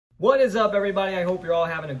What is up, everybody? I hope you're all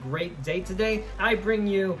having a great day today. I bring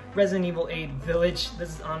you Resident Evil 8 Village. This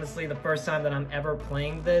is honestly the first time that I'm ever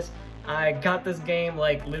playing this. I got this game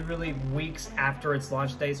like literally weeks after its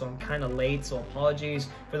launch day, so I'm kind of late, so apologies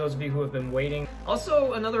for those of you who have been waiting.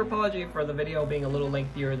 Also, another apology for the video being a little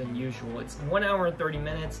lengthier than usual. It's 1 hour and 30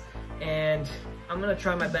 minutes, and I'm gonna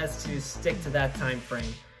try my best to stick to that time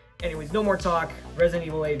frame. Anyways, no more talk. Resident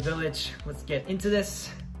Evil 8 Village. Let's get into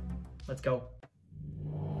this. Let's go.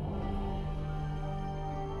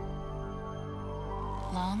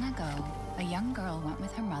 Long ago, a young girl went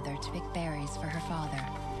with her mother to pick berries for her father,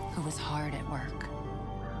 who was hard at work.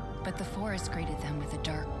 But the forest greeted them with a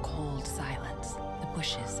dark, cold silence, the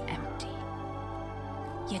bushes empty.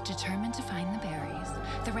 Yet determined to find the berries,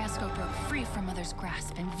 the rascal broke free from Mother's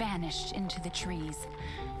grasp and vanished into the trees.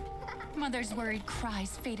 Mother's worried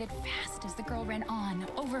cries faded fast as the girl ran on,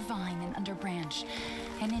 over vine and under branch,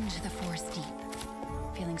 and into the forest deep.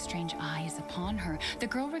 Feeling strange eyes upon her, the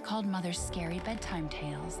girl recalled Mother's scary bedtime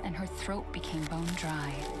tales, and her throat became bone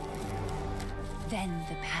dry. Then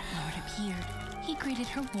the Bat Lord appeared. He greeted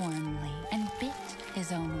her warmly and bit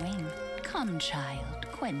his own wing. "Come, child,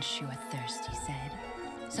 quench your thirst," he said.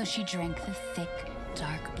 So she drank the thick,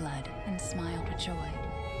 dark blood and smiled with joy.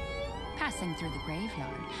 Passing through the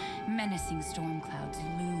graveyard, menacing storm clouds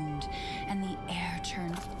loomed, and the air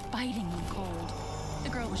turned bitingly cold. The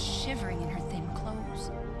girl was shivering in her thin clothes.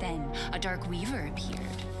 Then a dark weaver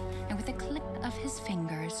appeared, and with a click of his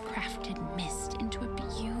fingers, crafted mist into a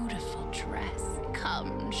beautiful dress.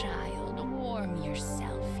 "Come, child, warm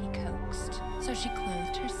yourself," he coaxed. So she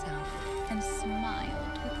clothed herself and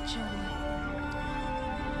smiled with joy.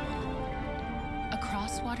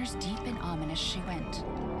 Across waters deep and ominous she went,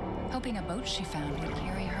 hoping a boat she found would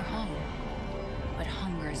carry her home. But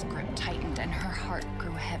hunger's grip tightened and her heart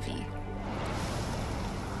grew heavy.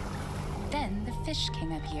 Then the Fish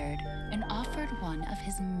King appeared and offered one of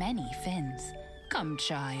his many fins. "Come,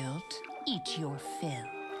 child, eat your fill."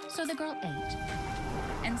 So the girl ate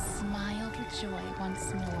and smiled with joy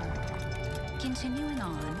once more. Continuing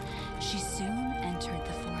on, she soon entered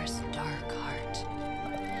the forest's dark heart.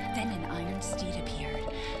 Then an iron steed appeared,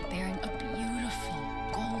 bearing a beautiful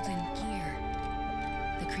golden gear.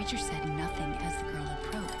 The creature said nothing as the girl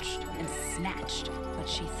approached and snatched what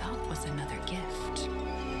she thought was another gift.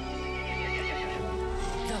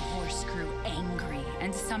 The horse grew angry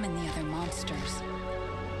and summoned the other monsters.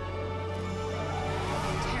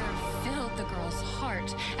 Terror filled the girl's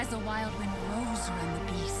heart as the wild wind rose around the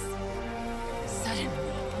beasts. Suddenly,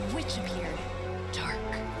 a witch appeared,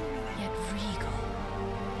 dark yet regal.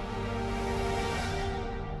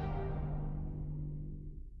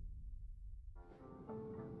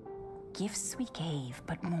 "Gifts we gave,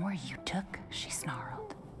 but more you took," she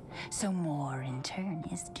snarled. "So more in turn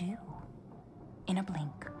is due." In a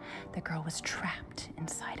blink, the girl was trapped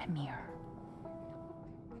inside a mirror.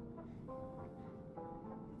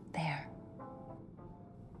 There.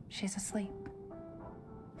 She's asleep.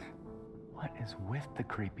 What is with the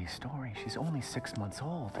creepy story? She's only 6 months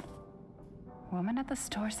old. Woman at the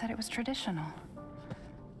store said it was traditional.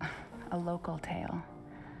 A local tale.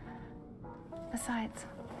 Besides,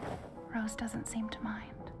 Rose doesn't seem to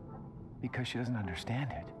mind. Because she doesn't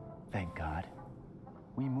understand it. Thank God.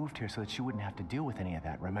 We moved here so that she wouldn't have to deal with any of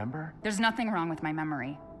that, remember? There's nothing wrong with my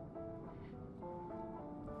memory.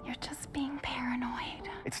 You're just being paranoid.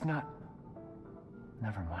 It's not...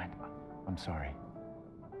 Never mind. I'm sorry.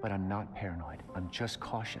 But I'm not paranoid. I'm just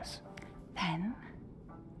cautious. Then,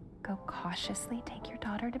 go cautiously take your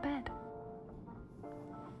daughter to bed.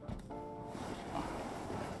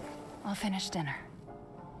 I'll finish dinner.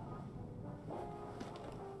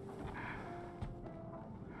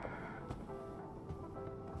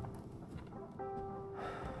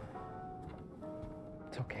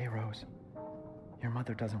 It's okay, Rose. Your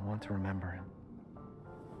mother doesn't want to remember him.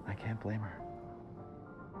 I can't blame her.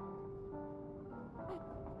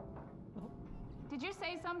 Did you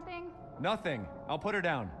say something? Nothing. I'll put her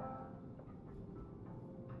down.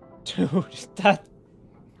 Dude, that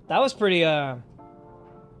was pretty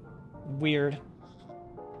weird.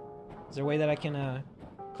 Is there a way that I can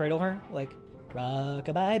cradle her? Like,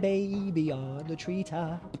 rock-a-bye baby on the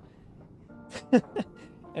treetop.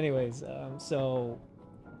 Anyways, so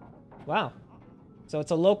wow. So it's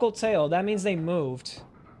a local tale. That means they moved.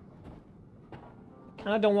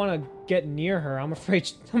 Kinda don't want to get near her. I'm afraid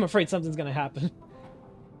something's gonna happen.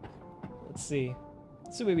 Let's see.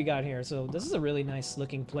 Let's see what we got here. So this is a really nice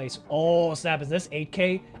looking place. Oh snap, is this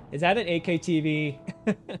 8K? Is that an 8K TV?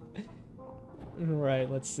 Right,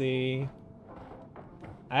 let's see.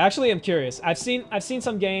 I actually am curious. I've seen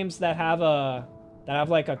some games that have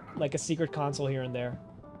like a secret console here and there.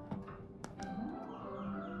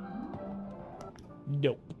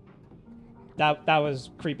 Nope. That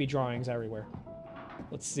was creepy drawings everywhere.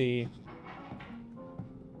 Let's see.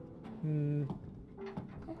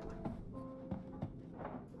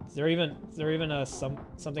 Is there even a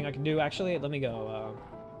something I can do? Actually, let me go.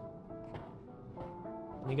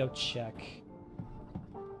 Let me go check.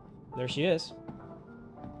 There she is.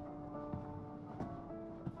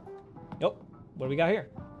 Yep. What do we got here?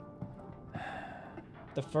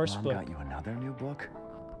 The first Mom book. got you another new book?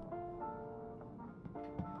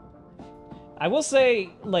 I will say,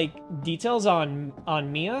 like, details on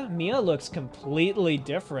Mia. Mia looks completely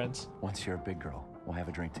different. Once you're a big girl, we'll have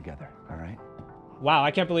a drink together, all right? Wow,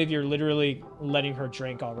 I can't believe you're literally letting her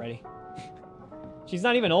drink already. She's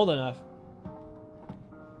not even old enough.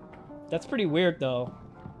 That's pretty weird, though.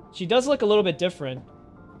 She does look a little bit different.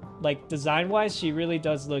 Like, design-wise, she really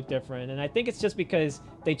does look different. And I think it's just because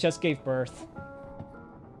they just gave birth.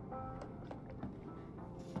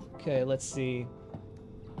 Okay, let's see.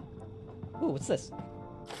 Ooh, what's this?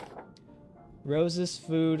 Rose's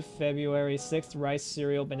food, February 6th, rice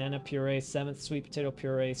cereal, banana puree, 7th, sweet potato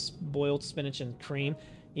puree, boiled spinach and cream.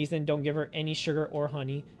 Ethan, don't give her any sugar or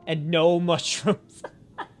honey, and no mushrooms.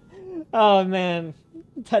 Oh, man.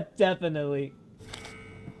 That definitely...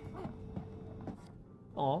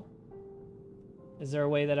 Aw. Is there a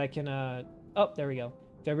way that I can, Oh, there we go.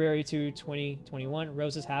 February 2, 2021,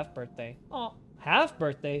 Rose's half birthday. Oh, half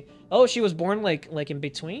birthday? Oh, she was born, like in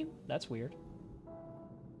between? That's weird.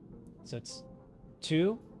 So it's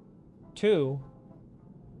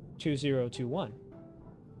 2/2/2021.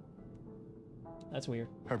 That's weird.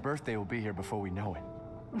 Her birthday will be here before we know it.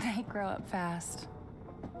 They grow up fast.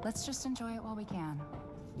 Let's just enjoy it while we can.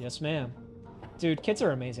 Yes, ma'am. Dude, kids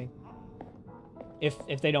are amazing.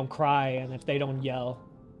 If they don't cry and if they don't yell.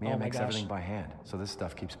 Mia Oh my makes gosh. everything by hand, so this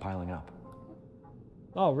stuff keeps piling up.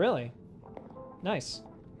 Oh, really? Nice.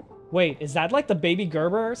 Wait, is that like the Baby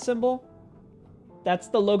Gerber symbol? That's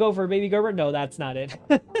the logo for Baby Gerber? No, that's not it.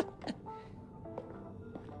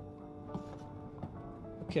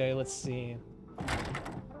 Okay, let's see.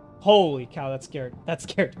 Holy cow, that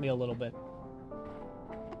scared me a little bit.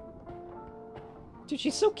 Dude,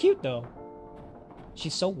 she's so cute though.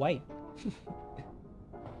 She's so white.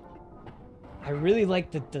 I really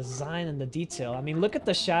like the design and the detail. I mean, look at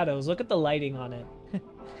the shadows. Look at the lighting on it.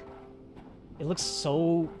 It looks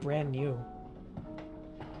so brand new.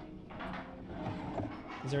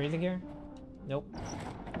 Is there anything here? Nope.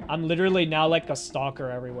 I'm literally now like a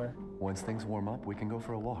stalker everywhere. Once things warm up, we can go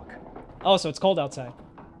for a walk. Oh, so it's cold outside.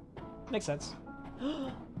 Makes sense.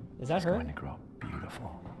 Is that She's her? going to grow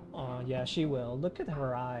beautiful. Oh, yeah, she will. Look at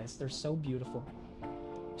her eyes. They're so beautiful.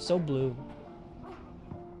 So blue.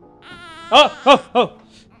 Oh! Oh! Oh!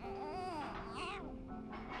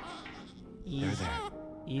 Easy. They're there.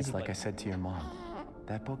 Easy, It's like buddy. I said to your mom.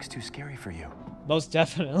 That book's too scary for you. Most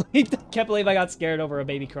definitely. Can't believe I got scared over a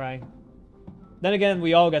baby crying. Then again,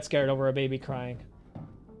 we all got scared over a baby crying.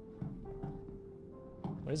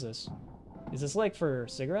 What is this? Is this like for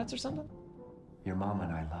cigarettes or something? Your mom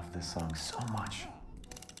and I love this song so much.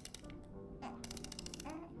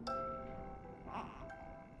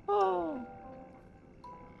 Oh.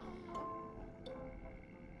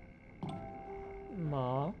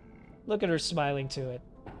 Aw. Look at her smiling to it.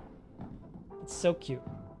 It's so cute.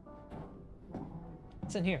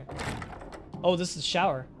 What's in here? Oh, this is a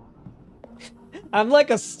shower. I'm like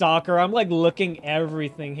a stalker. I'm like looking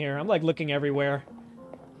everything here. I'm like looking everywhere.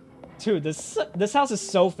 Dude, this house is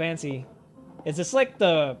so fancy. Is this like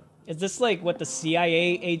what the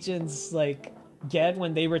CIA agents like get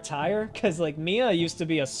when they retire? Cause like Mia used to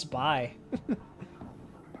be a spy.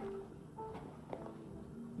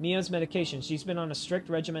 Mia's medication. She's been on a strict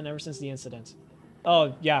regimen ever since the incident.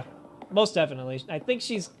 Oh, yeah. Most definitely. I think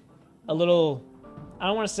she's a little... I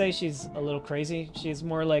don't want to say she's a little crazy. She's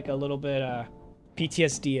more like a little bit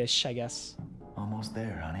PTSD-ish, I guess. Almost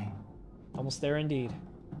there, honey. Almost there indeed.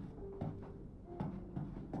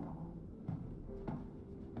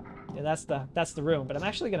 Yeah, that's the room. But I'm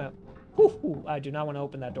actually gonna... Whew, I do not want to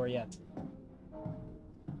open that door yet.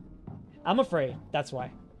 I'm afraid. That's why.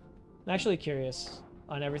 I'm actually curious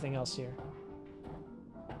on everything else here.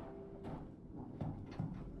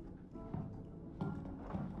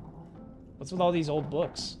 What's with all these old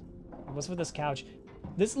books? What's with this couch?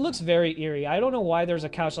 This looks very eerie. I don't know why there's a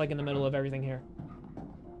couch like in the middle of everything here.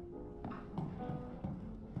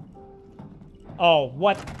 Oh,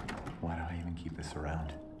 what? Why do I even keep this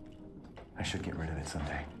around? I should get rid of it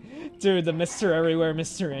someday. Dude, the Mr. Everywhere,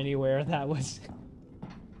 Mr. Anywhere, that was...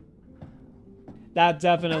 That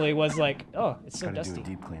definitely was like, oh, it's so Gotta dusty. do a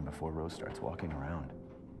deep clean before Rose starts walking around.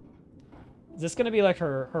 Is this gonna be like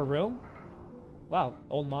her room? Wow,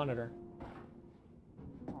 old monitor.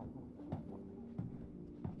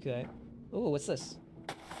 Okay. Ooh, what's this?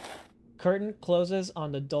 Curtain closes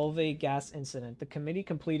on the Dulve gas incident. The committee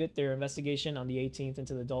completed their investigation on the 18th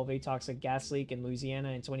into the Dulve toxic gas leak in Louisiana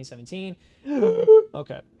in 2017.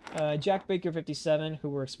 Okay. Jack Baker, 57, who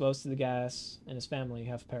were exposed to the gas, and his family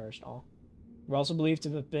have perished all. We're also believed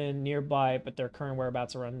to have been nearby, but their current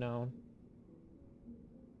whereabouts are unknown.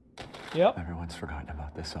 Yep. Everyone's forgotten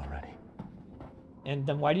about this already. And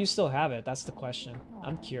then why do you still have it? That's the question.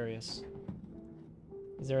 I'm curious.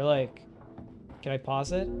 Is there like... Can I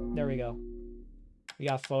pause it? There we go. We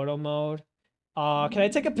got photo mode. Can I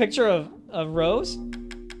take a picture of Rose?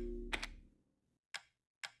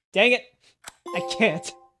 Dang it. I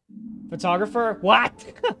can't. Photographer? What?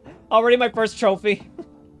 Already my first trophy.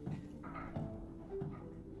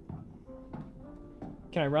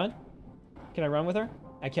 Can I run? Can I run with her?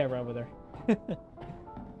 I can't run with her.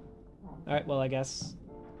 Alright, well, I guess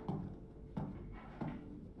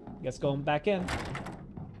going back in.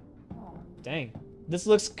 Dang. This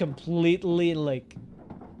looks completely, like,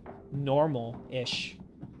 normal-ish.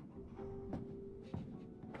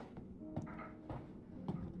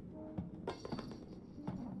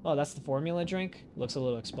 Oh, that's the formula drink? Looks a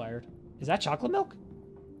little expired. Is that chocolate milk?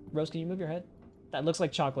 Rose, can you move your head? That looks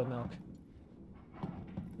like chocolate milk.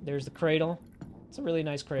 There's the cradle. It's a really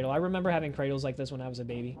nice cradle. I remember having cradles like this when I was a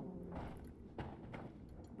baby.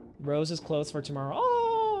 Rose's clothes for tomorrow.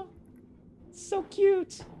 Oh! So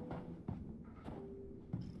cute!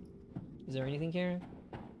 Is there anything here?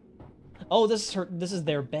 Oh, this is her. This is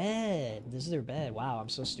their bed. This is their bed. Wow, I'm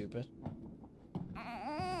so stupid.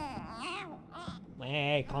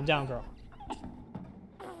 Hey, calm down, girl.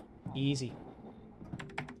 Easy.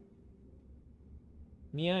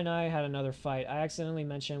 Mia and I had another fight. I accidentally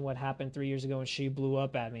mentioned what happened 3 years ago and she blew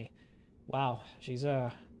up at me. Wow, she's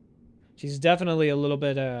definitely a little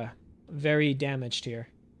bit very damaged here.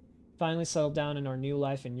 Finally settled down in our new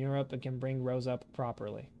life in Europe and can bring Rose up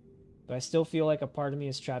properly. But I still feel like a part of me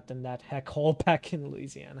is trapped in that heck hole back in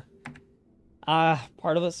Louisiana. A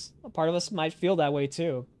part of us might feel that way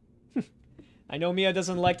too. I know Mia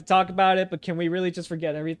doesn't like to talk about it, but can we really just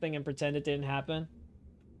forget everything and pretend it didn't happen?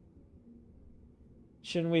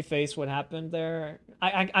 Shouldn't we face what happened there?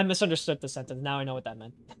 I misunderstood the sentence. Now I know what that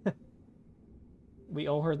meant. We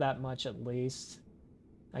owe her that much at least.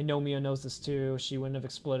 I know Mia knows this too. She wouldn't have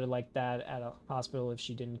exploded like that at a hospital if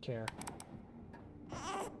she didn't care.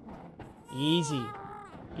 Easy.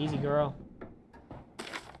 Easy, girl.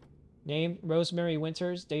 Name, Rosemary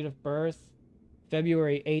Winters. Date of birth,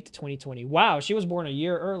 February 8th, 2020. Wow, she was born a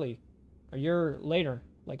year early. A year later.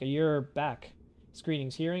 Like a year back.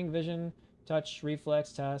 Screenings, hearing, vision, touch,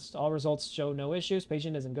 reflex, test. All results show no issues.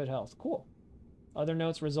 Patient is in good health. Cool. Other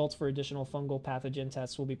notes, results for additional fungal pathogen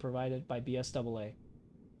tests will be provided by BSAA.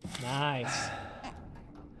 Nice.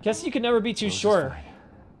 Guess you can never be too sure.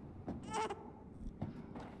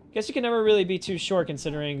 Guess you can never really be too sure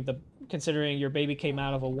considering your baby came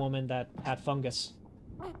out of a woman that had fungus.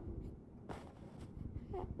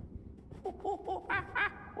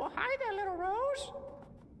 Well, hi there, little Rose.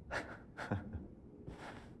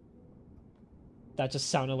 That just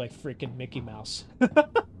sounded like freaking Mickey Mouse.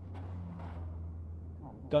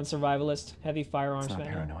 Gun survivalist, heavy firearms It's not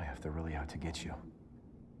manual. paranoia if they're really out to get you.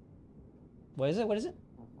 What is it? What is it?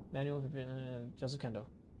 Manual, Joseph Kendo.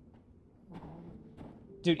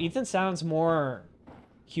 Dude, Ethan sounds more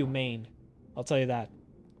humane. I'll tell you that.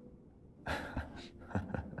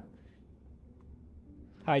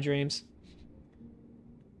 Hi, Dreams.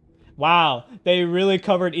 Wow, they really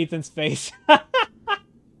covered Ethan's face.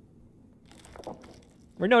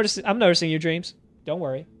 I'm noticing your Dreams. Don't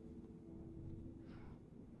worry.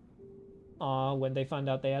 Aw, when they found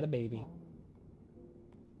out they had a baby.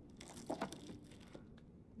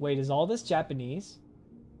 Wait, is all this Japanese?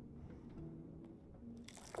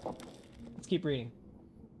 Let's keep reading.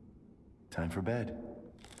 Time for bed.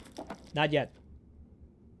 Not yet.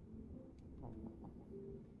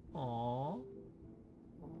 Aww.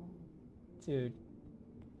 Dude.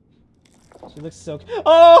 She looks so...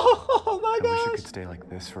 Oh my gosh! I wish it could stay like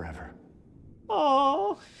this forever.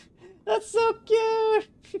 Oh, that's so cute!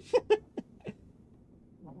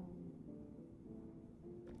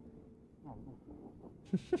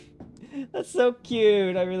 That's so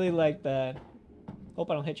cute. I really like that.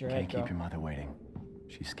 Hope I don't hit your head, Can't girl. keep your mother waiting.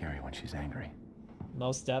 She's scary when she's angry.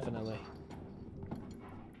 Most definitely.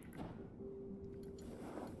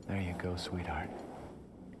 There you go, sweetheart.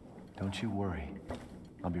 Don't you worry.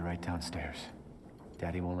 I'll be right downstairs.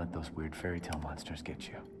 Daddy won't let those weird fairy tale monsters get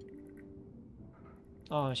you.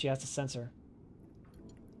 Oh, and she has the sensor.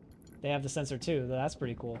 They have the sensor too. That's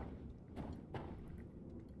pretty cool.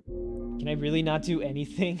 Can I really not do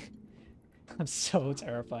anything? I'm so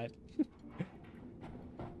terrified.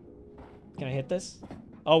 Can I hit this?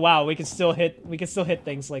 Oh wow, we can still hit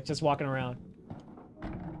things like just walking around.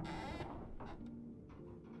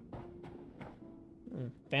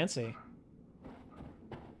 Fancy.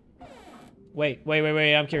 Wait,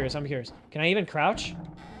 I'm curious. Can I even crouch?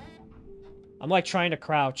 I'm like trying to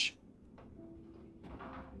crouch.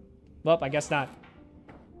 Well, I guess not.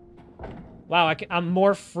 Wow, I'm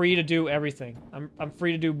more free to do everything. I'm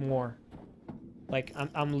free to do more. Like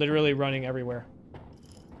I'm literally running everywhere.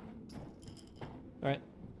 All right.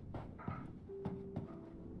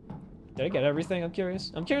 Did I get everything? I'm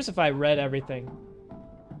curious. I'm curious if I read everything.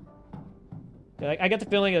 I get the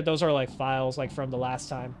feeling that those are like files like from the last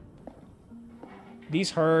time.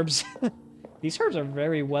 These herbs, these herbs are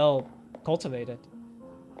very well cultivated.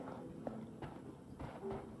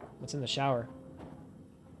 What's in the shower?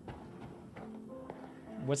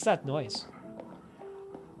 What's that noise?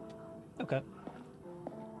 Okay.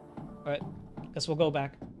 Alright. Guess we'll go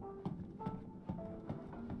back.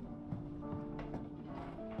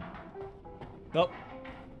 Oh.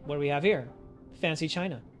 What do we have here? Fancy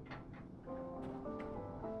china.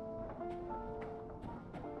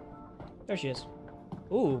 There she is.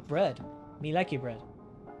 Ooh, bread. Me likey bread.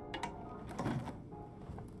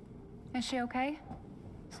 Is she okay?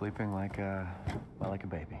 Sleeping like a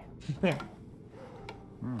baby.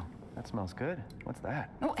 That smells good. What's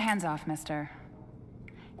that? Oh, hands off, mister.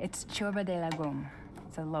 It's chorba de legume.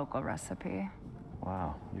 It's a local recipe.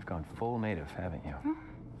 Wow, you've gone full native, haven't you?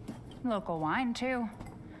 Local wine, too.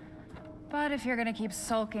 But if you're gonna keep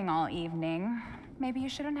sulking all evening, maybe you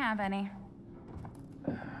shouldn't have any.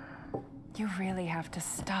 You really have to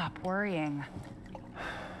stop worrying.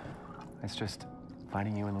 It's just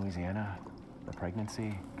finding you in Louisiana, the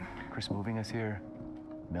pregnancy, Chris moving us here,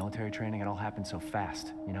 military training, it all happened so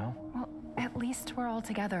fast, you know? Well, at least we're all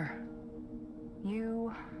together.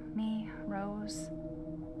 You, me, Rose.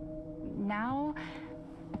 Now,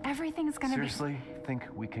 everything's gonna Seriously, think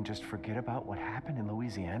we can just forget about what happened in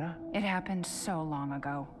Louisiana? It happened so long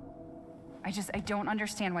ago. I don't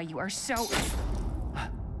understand why you are so...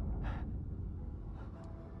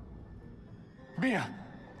 Mia,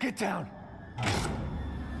 get down!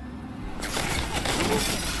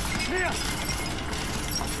 Mia!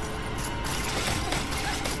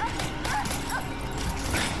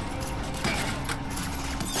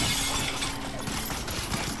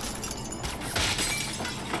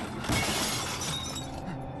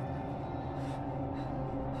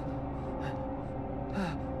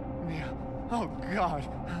 Mia, oh God!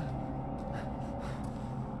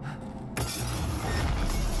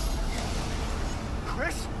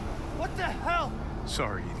 Chris? What the hell?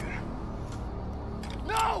 Sorry, Ethan.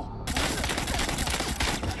 No!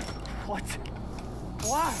 What?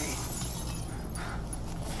 Why?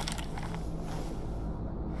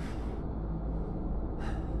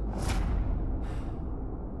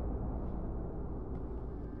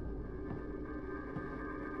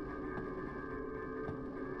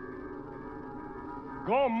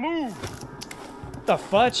 Go on, move! What the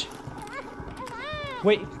fudge?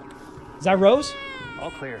 Wait, is that Rose? All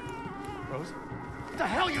clear. Rose? What the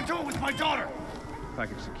hell are you doing with my daughter?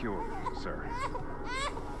 Package secure, sir.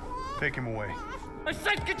 Take him away. I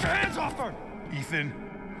said get your hands off her! Ethan,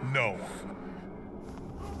 no.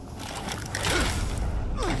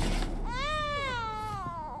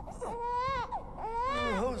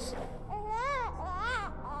 Rose.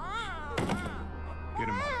 Get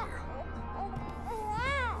him out of here.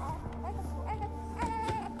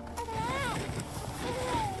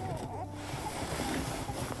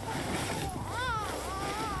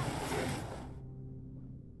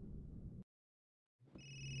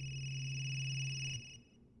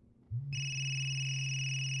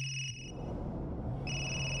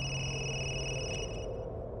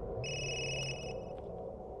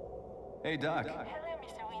 Hey, Doc. Hello,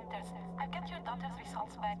 Mr. Winters. I've got your daughter's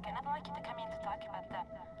results back, and I'd like you to come in to talk about them.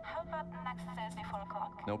 How about next Thursday, 4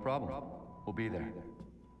 o'clock? No problem. We'll be there.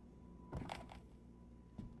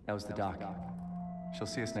 That was the doc. She'll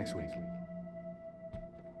see us next week.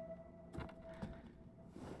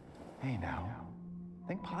 Hey, now.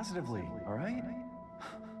 Think positively, all right?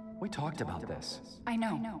 We talked about this. I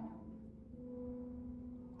know.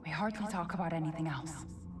 We hardly talk about anything else.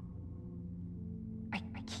 I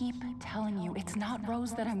keep telling you, it's not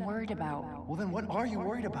Rose that I'm worried about. Well, then what are you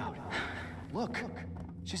worried about? Look,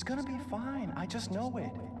 she's gonna be fine. I just know it.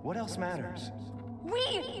 What else matters?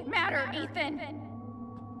 We matter, Ethan!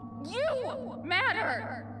 You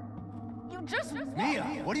matter! You just... Mia,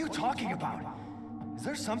 what are you talking about? Is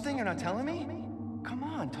there something you're not telling me? Come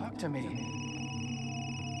on, talk to me.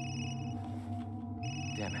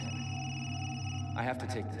 Damn it. I have to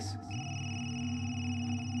take this.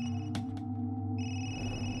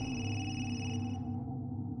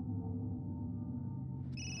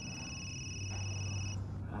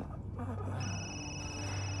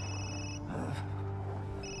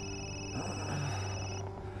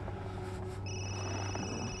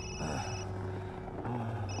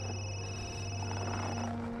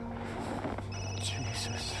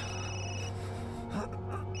 Jesus.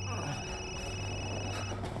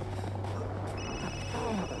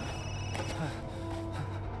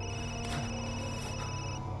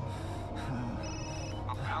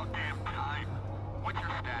 About damn time. What's your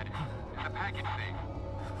status? Is the package safe?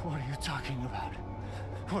 What are you talking about?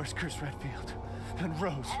 Where's Chris Redfield? And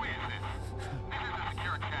Rose? Who is this? This is a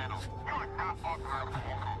secure channel. You are not authorized to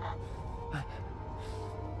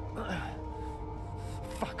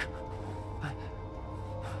Fuck.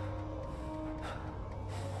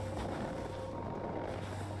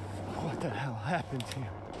 What the hell happened here?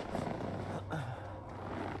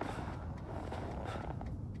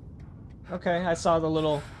 Okay, I saw the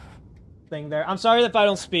little thing there. I'm sorry if I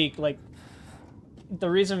don't speak. Like, the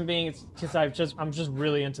reason being is because I'm just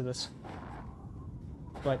really into this.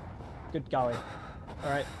 But, good golly. All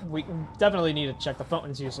right, we definitely need to check. The phone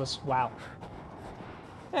is useless. Wow.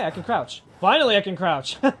 Hey, I can crouch. Finally, I can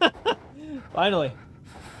crouch. Finally.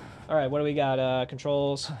 All right, what do we got?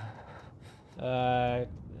 Controls.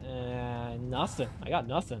 Nothing. I got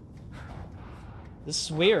nothing. This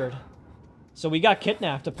is weird. So we got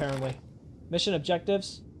kidnapped, apparently. Mission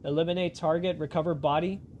objectives: eliminate target, recover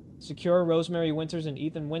body, secure Rosemary Winters and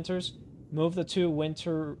Ethan Winters, move the two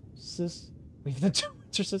Winterses.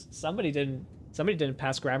 Somebody didn't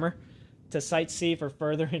pass grammar. To Site C for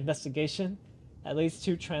further investigation. At least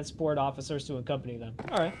 2 transport officers to accompany them.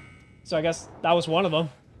 All right. So I guess that was one of them.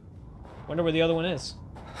 Wonder where the other one is.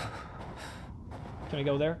 Can I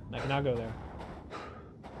go there? I cannot go there.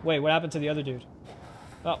 Wait, what happened to the other dude?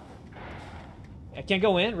 Oh. I can't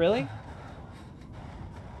go in? Really?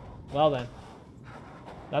 Well then.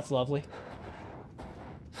 That's lovely.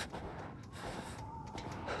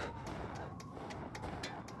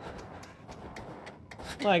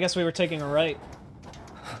 Well, I guess we were taking a right.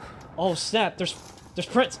 Oh snap, there's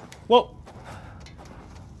prints. Whoa.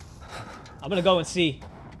 I'm gonna go and see.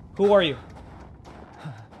 Who are you?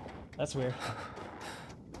 That's weird.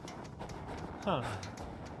 Huh.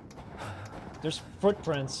 There's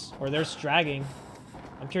footprints, or there's dragging.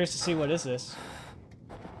 I'm curious to see what is this.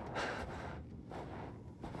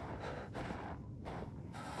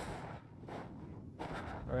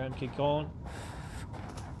 Alright, keep going.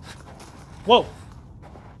 Whoa!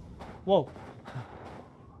 Whoa.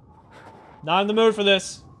 Not in the mood for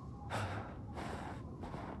this.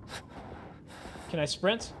 Can I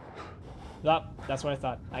sprint? Nope, that's what I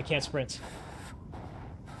thought. I can't sprint.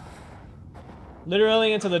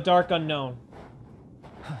 Literally into the dark unknown.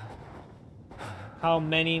 How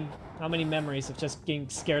many memories of just getting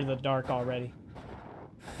scared of the dark already.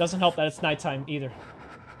 Doesn't help that it's nighttime either.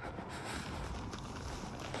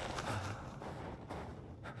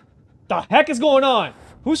 The heck is going on?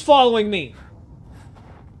 Who's following me?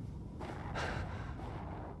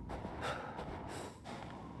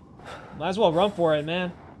 Might as well run for it,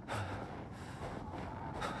 man.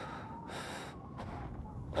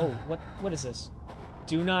 Oh, what is this?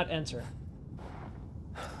 Do not enter.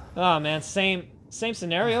 Oh man, same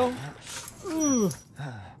scenario. Ooh.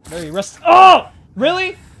 Very rust. Oh!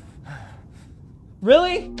 Really?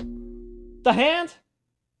 Really? The hand?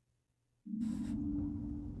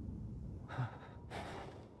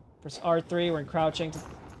 Press R3 when crouching to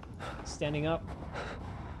standing up.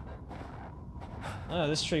 Oh,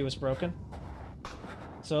 this tree was broken.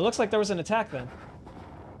 So it looks like there was an attack then.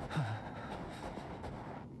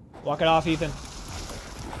 Walk it off, Ethan.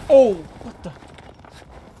 Oh, what the?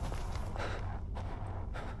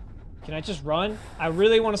 Can I just run? I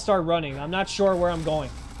really want to start running. I'm not sure where I'm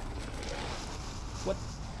going.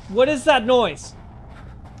 What is that noise?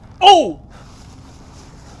 Oh!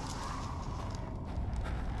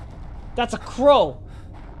 That's a crow.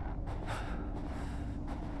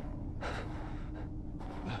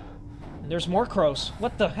 And there's more crows.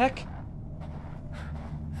 What the heck?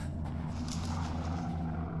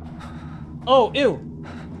 Oh, ew.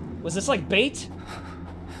 Was this like bait?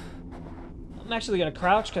 I'm actually gonna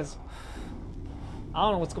crouch because I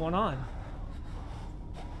don't know what's going on.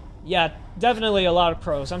 Yeah, definitely a lot of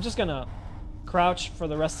crows. I'm just gonna crouch for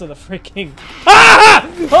the rest of the freaking... Ah!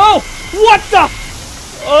 Oh! What the...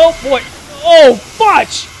 Oh, boy. Oh,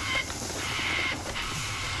 fudge!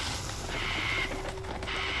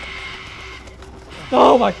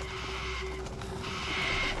 Oh, my...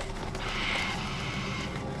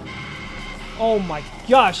 Oh my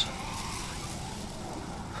gosh.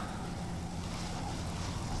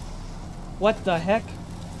 What the heck?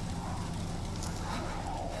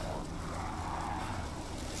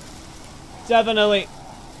 Definitely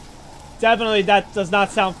that does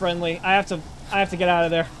not sound friendly. I have to get out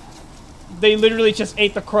of there. They literally just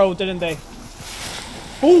ate the crow, didn't they?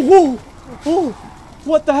 Oh, whoa! Oh,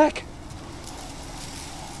 what the heck?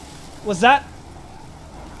 Was that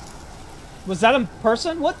a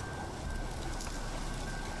person? What?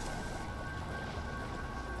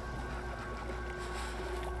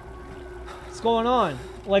 What's going on?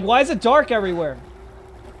 Like, why is it dark everywhere?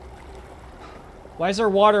 Why is there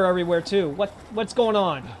water everywhere too? What's going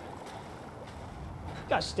on?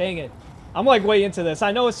 Gosh dang it. I'm like way into this.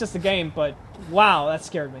 I know it's just a game, but wow, that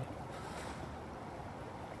scared me.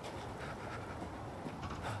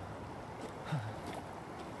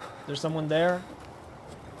 There's someone there.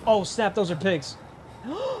 Oh snap, those are pigs.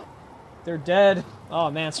 They're dead.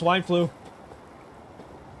 Oh man, swine flu.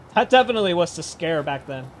 That definitely was to scare back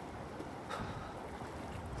then.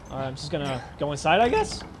 Alright, I'm just gonna go inside, I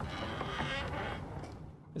guess.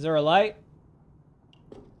 Is there a light?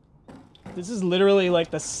 This is literally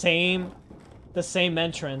like the same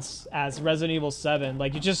entrance as Resident Evil 7.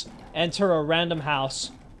 Like, you just enter a random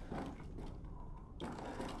house.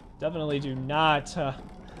 Definitely do not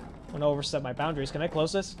want to overstep my boundaries. Can I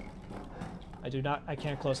close this? I do not. I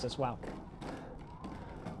can't close this. Wow.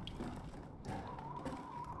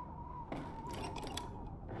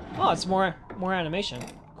 Oh, it's more animation.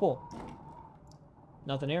 Cool.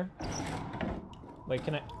 Nothing here. Wait,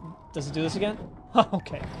 can I... Does it do this again?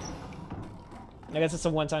 Okay. I guess it's a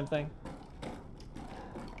one-time thing.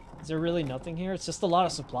 Is there really nothing here? It's just a lot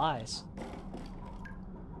of supplies.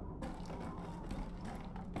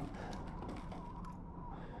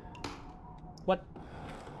 What?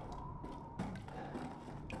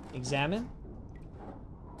 Examine?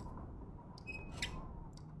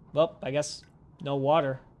 Well, I guess no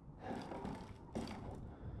water.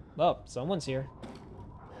 Well, someone's here.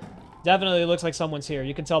 Definitely looks like someone's here.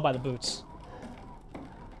 You can tell by the boots.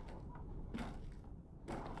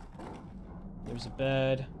 There's a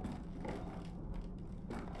bed.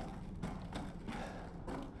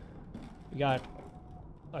 We got...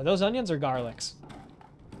 Are those onions or garlics?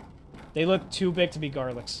 They look too big to be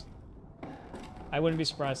garlics. I wouldn't be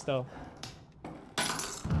surprised, though.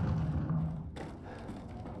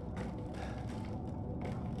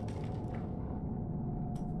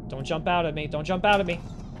 Don't jump out at me. Don't jump out at me.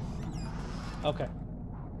 Okay.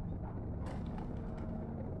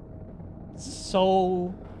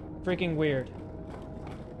 So freaking weird.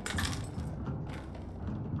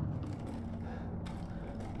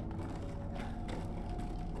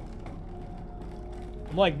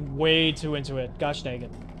 I'm like way too into it. Gosh dang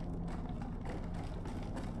it.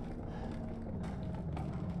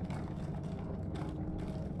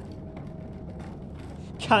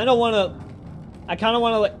 I kind of want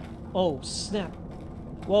to like... Oh, snap.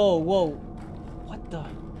 Whoa, whoa. What the...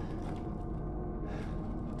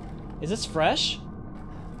 Is this fresh?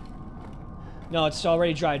 No, it's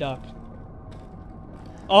already dried up.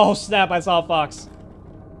 Oh, snap, I saw a fox.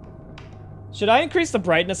 Should I increase the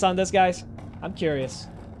brightness on this, guys? I'm curious.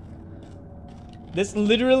 This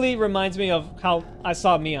literally reminds me of how I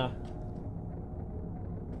saw Mia.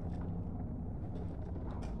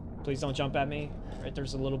 Please don't jump at me. Right,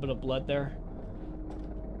 there's a little bit of blood there.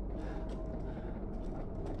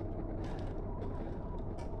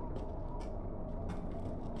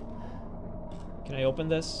 Can I open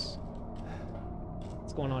this?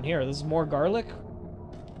 What's going on here? This is more garlic?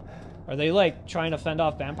 Are they like trying to fend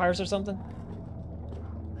off vampires or something?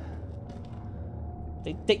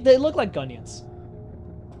 They look like Gunions.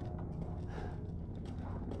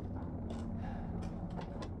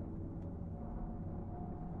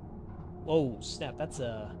 Whoa, snap, that's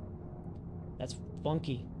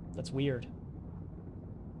funky. That's weird.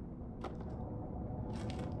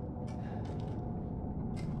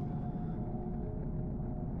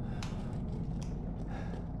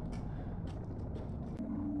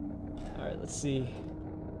 Alright, let's see.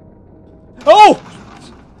 Oh!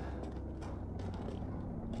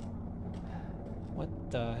 What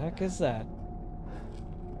the heck is that?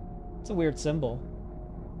 It's a weird symbol.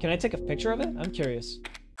 Can I take a picture of it? I'm curious.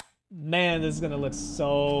 Man, this is gonna look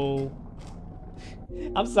so...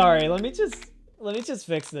 I'm sorry, let me just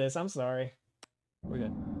fix this. I'm sorry. We're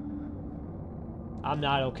good. I'm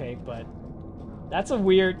not okay, but that's a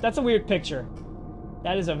weird picture.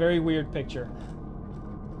 That is a very weird picture.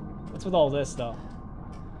 What's with all this though?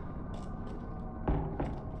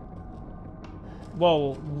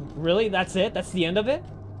 Whoa, really? That's it? That's the end of it?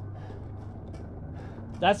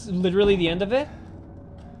 That's literally the end of it?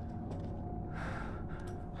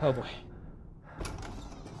 Oh boy.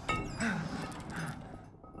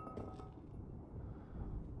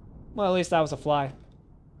 Well, at least that was a fly.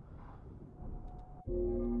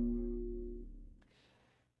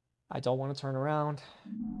 I don't want to turn around.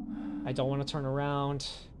 I don't want to turn around.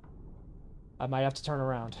 I might have to turn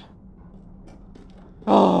around.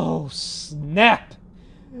 Oh, snap!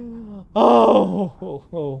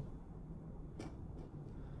 Oh!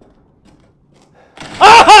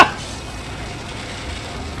 Ah!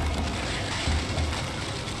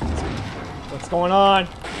 What's going on?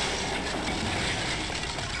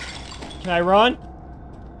 Can I run?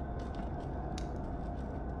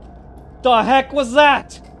 The heck was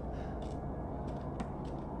that?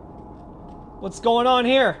 What's going on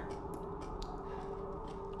here?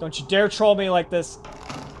 Don't you dare troll me like this.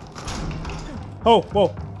 Oh,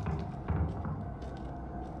 whoa.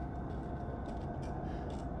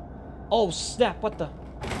 Oh, snap, what the?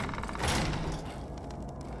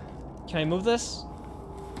 Can I move this?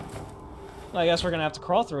 Well, I guess we're gonna have to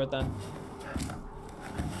crawl through it then.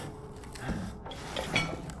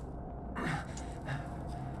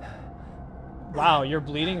 Wow, you're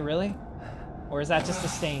bleeding, really? Or is that just a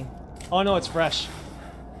stain? Oh no, it's fresh.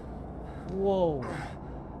 Whoa.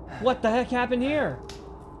 What the heck happened here?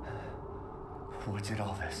 What did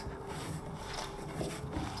all this?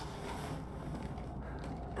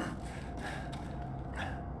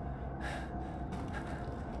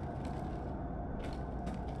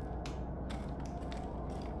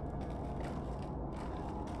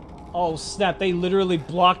 Oh snap, they literally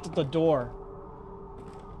blocked the door.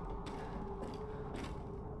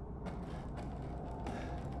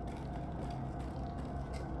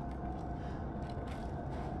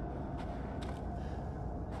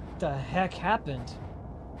 What the heck happened?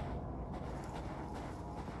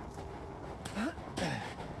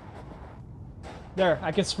 There,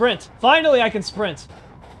 I can sprint. Finally, I can sprint.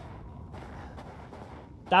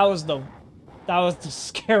 That was the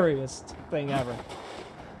scariest thing ever.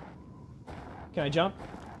 Can I jump?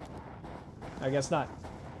 I guess not.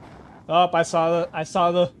 Oh, I saw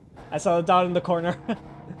the dot in the corner.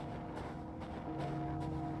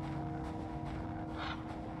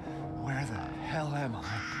 Where the hell am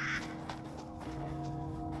I?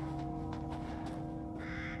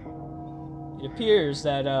 It appears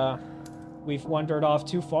that we've wandered off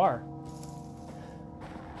too far.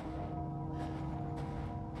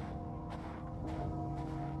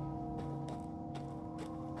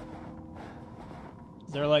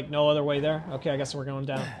 Is there like no other way there? Okay, I guess we're going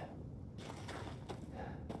down.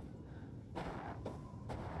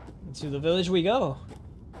 Into the village we go.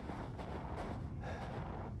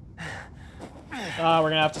 We're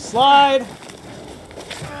gonna have to slide.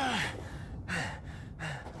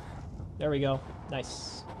 There we go.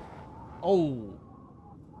 Nice. Oh.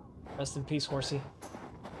 Rest in peace, horsey.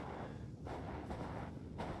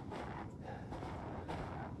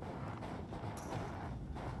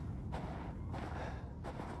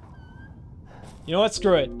 You know what?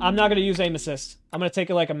 Screw it. I'm not gonna use aim assist. I'm gonna take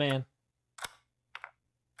it like a man.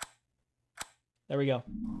 There we go.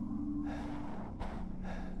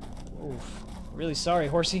 Oof. Really sorry,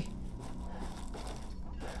 horsey.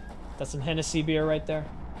 That's some Hennessy beer right there.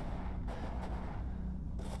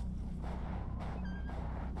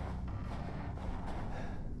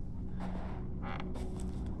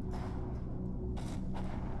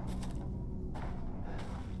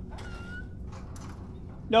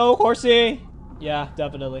 No, horsey! Yeah,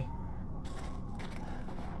 definitely.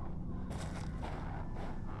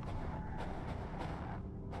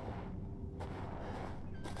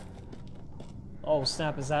 Oh,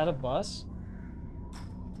 snap, is that a bus?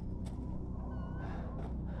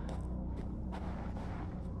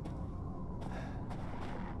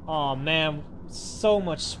 Oh man, so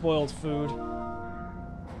much spoiled food.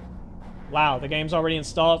 Wow, the game's already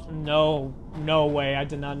installed? No, no way, I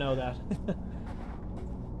did not know that.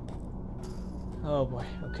 Oh boy,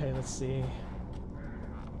 okay, let's see.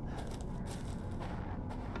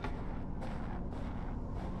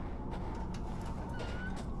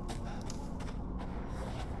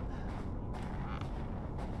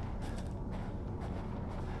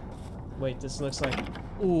 Wait, this looks like...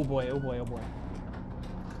 Oh boy, oh boy, oh boy.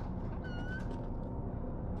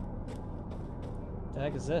 The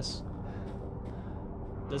heck is this?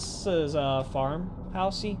 This is a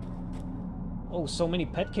farmhousey. Oh, so many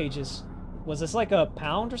pet cages. Was this like a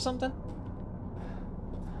pound or something?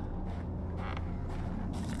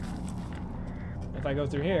 If I go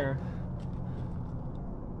through here...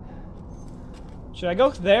 Should I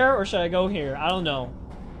go there or should I go here? I don't know.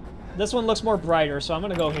 This one looks more brighter, so I'm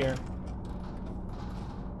gonna go here.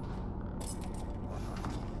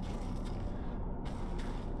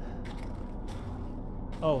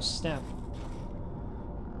 Oh, snap.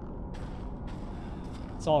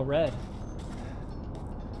 It's all red.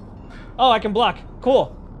 Oh, I can block.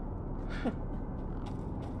 Cool.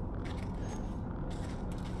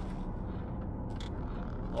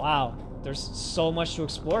 Wow, there's so much to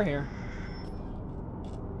explore here.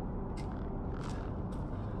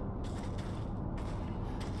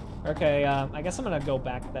 Okay, I guess I'm gonna go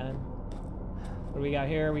back then. What do we got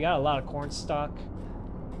here? We got a lot of corn stalk.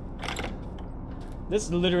 This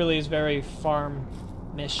literally is very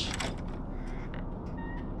farm-ish.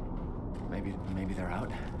 Maybe they're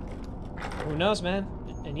out. Who knows, man?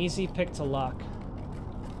 An easy pick to lock.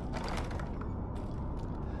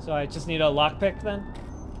 So I just need a lockpick then?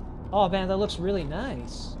 Oh man, that looks really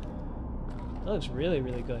nice. That looks really,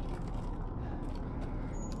 really good.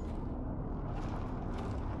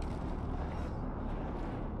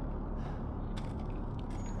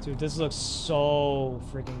 Dude, this looks so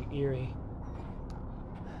freaking eerie.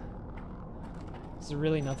 Is there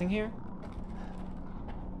really nothing here?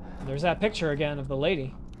 There's that picture again of the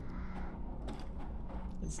lady.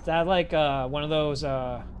 Is that like one of those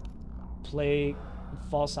play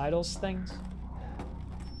false idols things?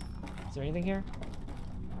 Is there anything here?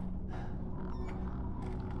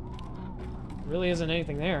 There really isn't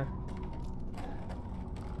anything there.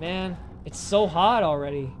 Man, it's so hot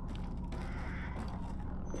already.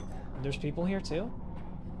 There's people here too?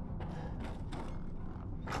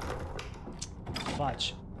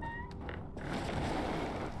 Fudge.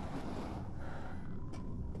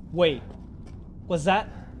 Wait. Was that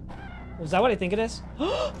what I think it is?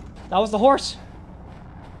 That was the horse!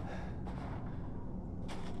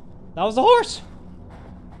 That was the horse!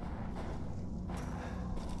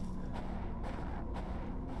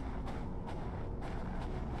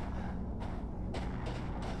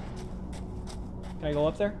 Can I go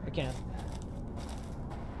up there? I can.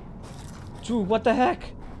 Dude, what the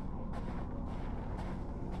heck?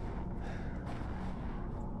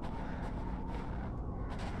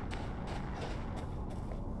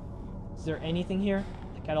 Is there anything here?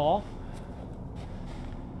 Like, at all?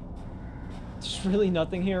 There's really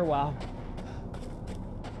nothing here? Wow.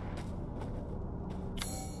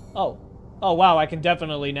 Oh. Oh, wow, I can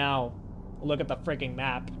definitely now look at the freaking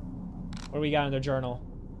map. What do we got in the journal?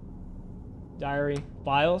 Diary.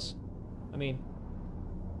 Files? I mean...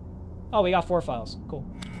 Oh, we got 4 files. Cool.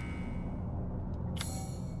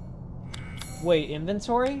 Wait,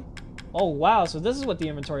 inventory? Oh, wow, so this is what the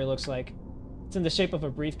inventory looks like. It's in the shape of a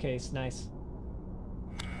briefcase. Nice.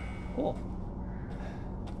 Cool.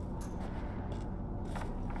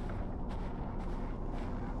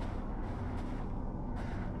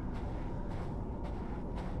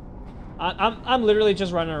 I'm literally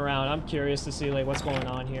just running around. I'm curious to see like what's going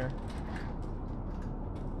on here.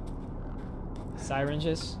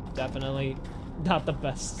 Syringes, definitely not the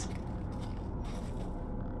best.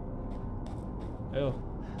 Ew.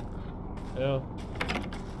 Ew.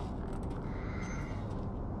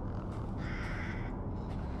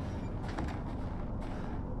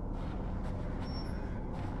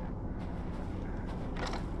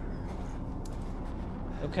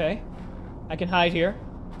 Okay. I can hide here.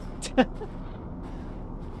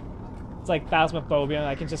 It's like phasmophobia.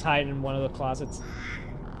 I can just hide in one of the closets.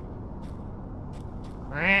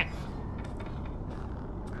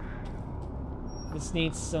 This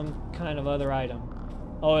needs some kind of other item.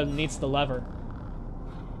 Oh, it needs the lever.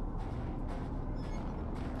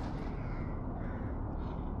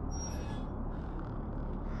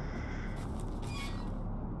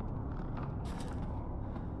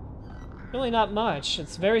 Really not much.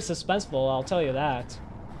 It's very suspenseful, I'll tell you that.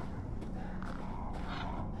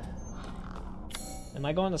 Am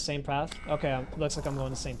I going the same path? Okay, looks like I'm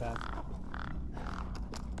going the same path.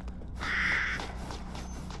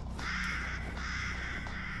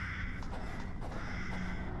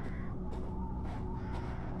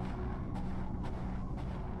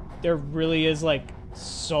 There really is like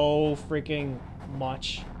so freaking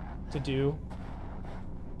much to do.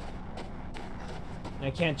 And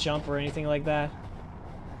I can't jump or anything like that.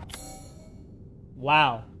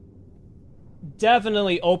 Wow.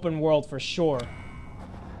 Definitely open world for sure.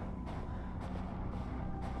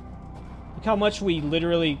 Look how much we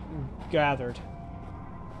literally gathered.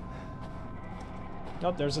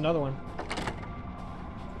 Oh, there's another one.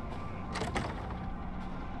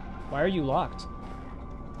 Why are you locked?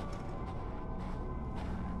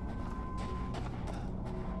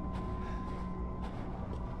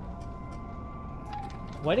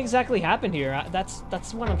 What exactly happened here? That's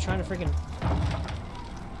what I'm trying to freaking...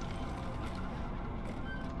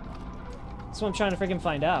 That's what I'm trying to freaking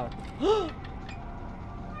find out.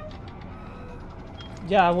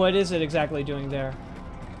 Yeah, what is it exactly doing there?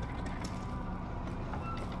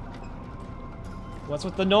 What's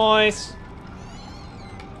with the noise?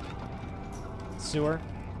 Sewer.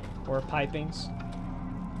 Or pipings.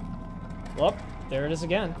 Whoop, there it is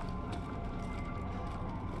again.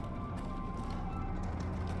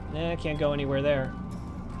 Nah, can't go anywhere there.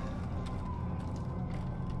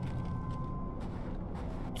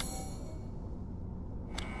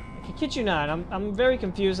 I kid you not, I'm very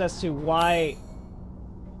confused as to why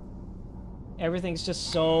everything's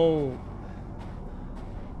just so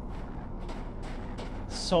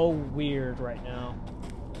weird right now.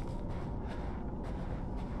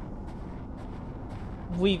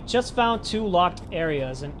 We just found 2 locked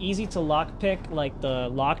areas, an easy to lockpick, like the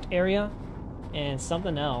locked area, and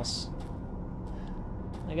something else.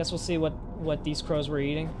 I guess we'll see what these crows were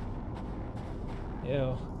eating.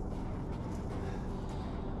 Ew.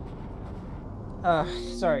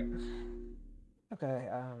 Sorry. Okay,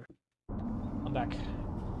 I'm back.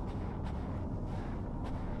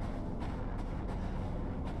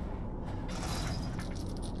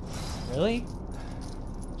 Really?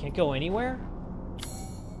 Can't go anywhere?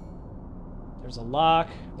 There's a lock.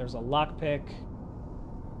 There's a lockpick.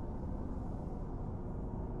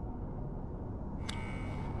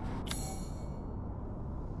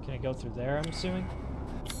 Can I go through there, I'm assuming?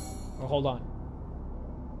 Oh, hold on.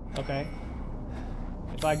 Okay.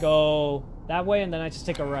 If I go that way and then I just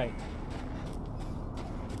take a right.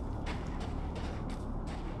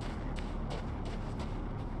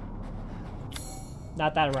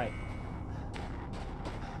 Not that right.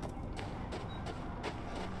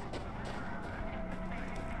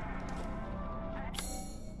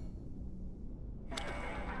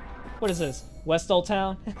 What is this? West Old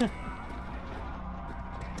Town?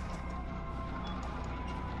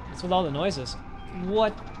 What's with all the noises?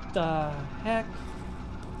 What the heck?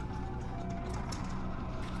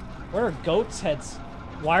 Where are goats' heads?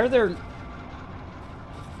 Why are there...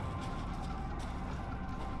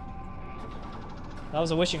 That was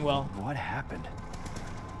a wishing well. What happened?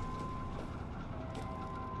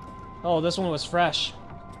 Oh, this one was fresh.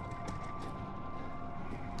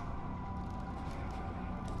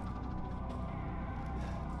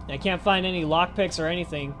 I can't find any lockpicks or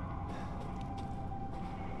anything.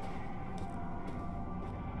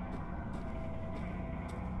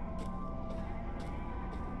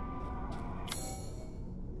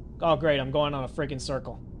 Oh, great, I'm going on a freaking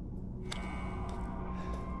circle.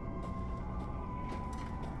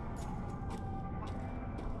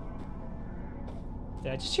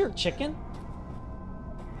 Did I just hear a chicken?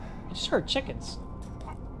 I just heard chickens.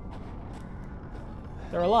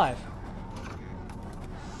 They're alive.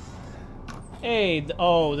 Hey,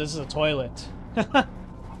 oh, this is a toilet.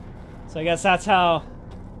 So I guess that's how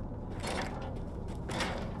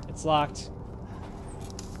it's locked.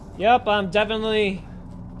 Yep, I'm definitely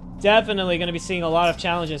gonna be seeing a lot of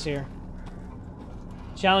challenges here.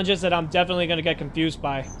 Challenges that I'm definitely gonna get confused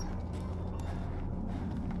by.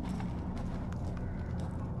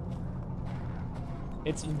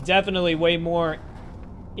 It's definitely way more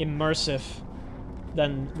immersive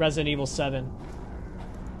than Resident Evil 7.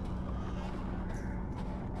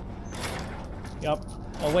 Yup.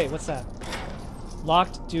 Oh wait, what's that?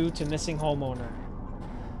 Locked due to missing homeowner.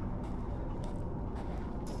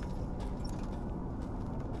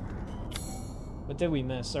 What did we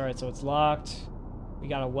miss? Alright, so it's locked. We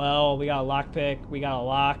got a well, we got a lockpick, we got a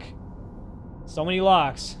lock. So many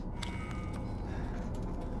locks.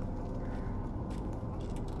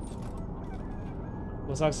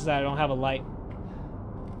 What sucks is that I don't have a light.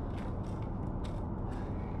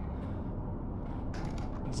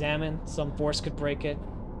 Examine. Some force could break it.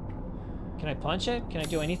 Can I punch it? Can I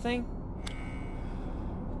do anything?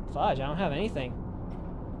 Fudge, I don't have anything.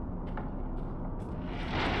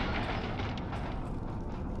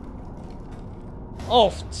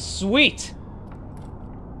 Oh, sweet!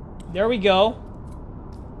 There we go.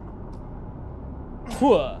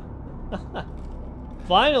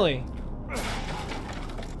 Finally!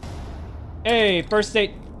 Hey, first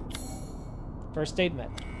aid. First aid met.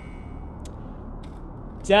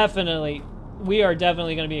 Definitely. We are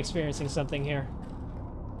definitely going to be experiencing something here.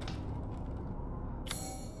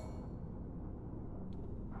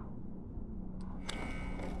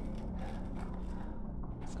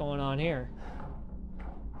 What's going on here?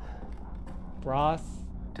 Broth.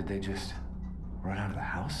 Did they just run out of the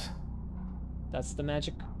house? That's the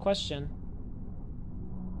magic question.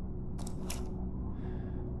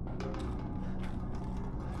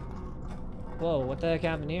 Whoa, what the heck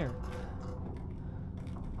happened here?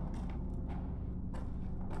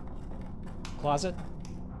 Closet?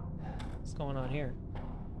 What's going on here?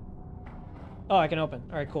 Oh, I can open.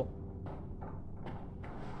 Alright, cool.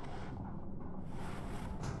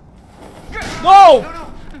 No!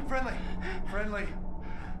 No! Friendly! Friendly!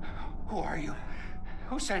 Who are you?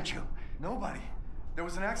 Who sent you? Nobody. There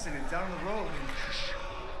was an accident down the road and...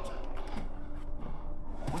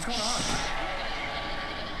 What's going on?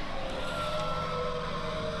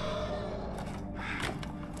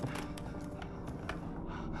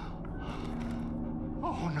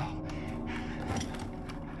 Oh no.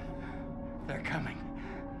 They're coming.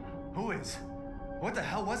 Who is? What the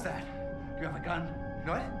hell was that? You have a gun?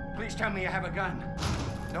 What? Please tell me you have a gun.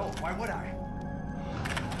 No, why would I?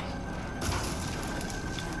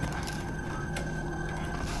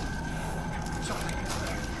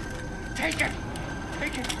 Take it!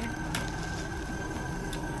 Take it!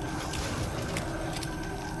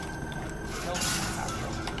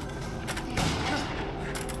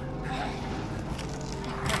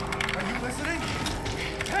 Are you listening?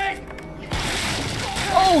 Take!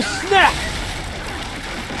 Oh, snap!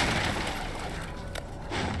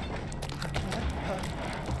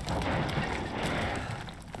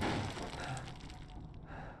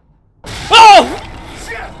 Oh!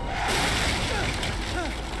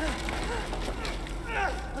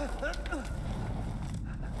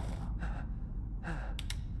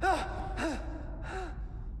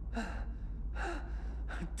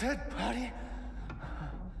 Dead body?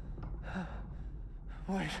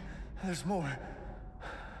 Wait, there's more.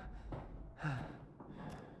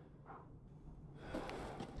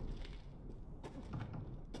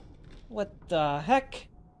 What the heck?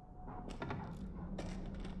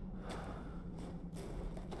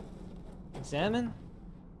 Examine?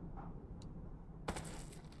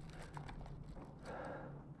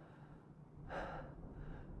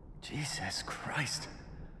 Jesus Christ.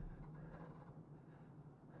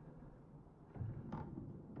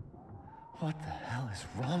 What the hell is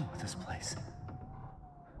wrong with this place?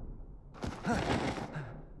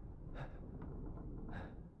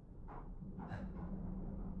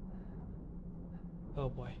 Oh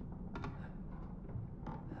boy.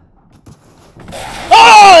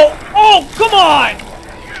 Oh! Oh, come on!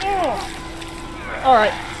 Oh. All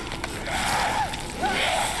right.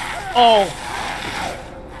 Oh.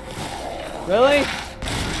 Really?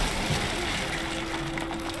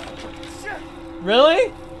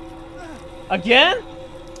 Really? Again?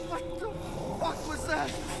 What the fuck was that?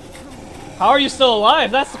 How are you still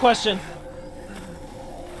alive? That's the question.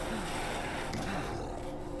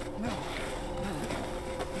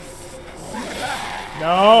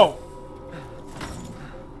 No.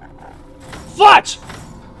 Fudge!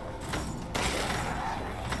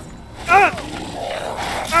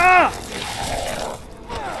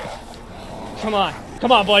 Come on.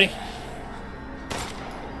 Come on, buddy.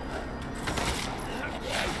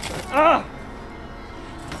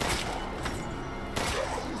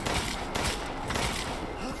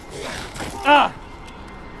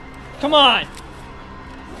 Come on.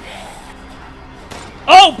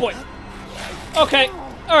 Oh, boy. Okay.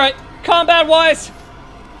 All right. Combat-wise,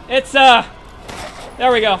 it's, there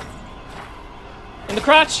we go. In the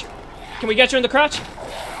crotch? Can we get you in the crotch?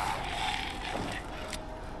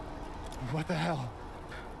 What the hell?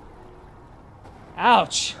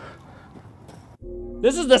 Ouch.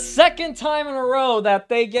 This is the second time in a row that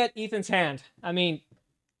they get Ethan's hand. I mean,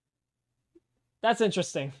 that's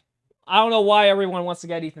interesting. I don't know why everyone wants to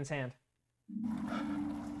get Ethan's hand.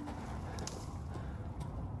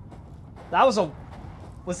 That was a...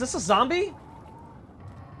 Was this a zombie?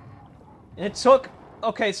 It took...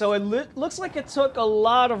 Okay, so it looks like it took a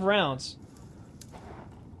lot of rounds.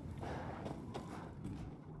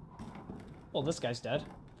 Well, this guy's dead,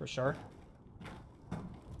 for sure.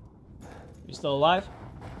 You still alive?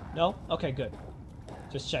 No? Okay, good.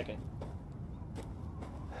 Just check it.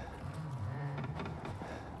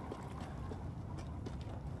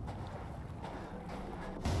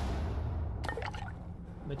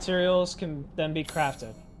 Materials can then be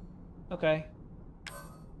crafted. Okay.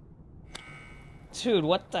 Dude,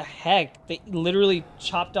 what the heck? They literally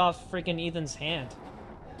chopped off freaking Ethan's hand.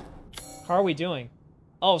 How are we doing?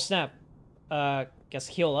 Oh, snap. Guess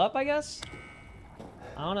heal up, I guess?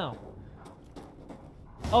 I don't know.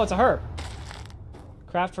 Oh, it's a herb.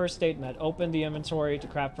 Craft first aid med. Open the inventory to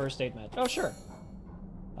craft first aid med. Oh, sure.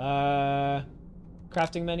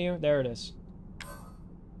 Crafting menu. There it is.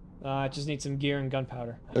 I just need some gear and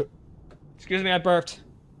gunpowder. Excuse me, I burped.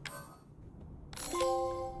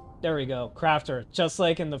 There we go. Crafter. Just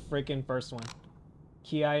like in the freaking first one.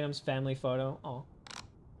 Key items, family photo. Oh.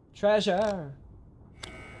 Treasure.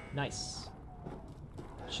 Nice.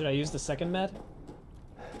 Should I use the second med?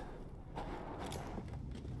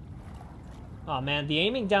 Oh man, the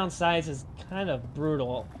aiming down sights is kind of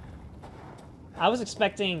brutal. I was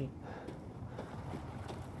expecting...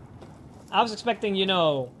 I was expecting, you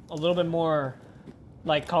know, a little bit more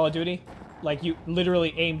like Call of Duty. Like you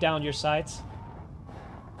literally aim down your sights.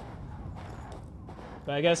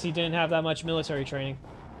 But I guess he didn't have that much military training.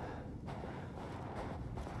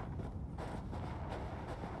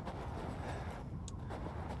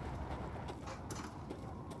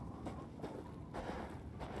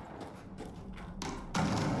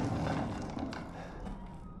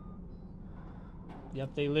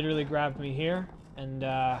 Yep, they literally grabbed me here, and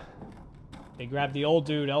they grabbed the old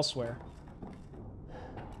dude elsewhere.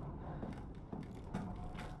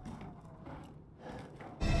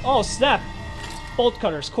 Oh, snap! Bolt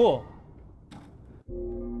cutters, cool.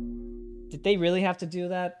 Did they really have to do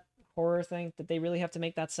that horror thing? Did they really have to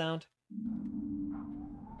make that sound?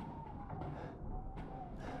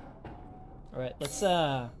 Alright,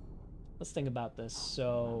 let's think about this.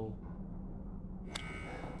 So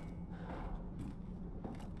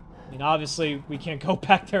I mean, obviously, we can't go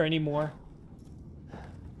back there anymore.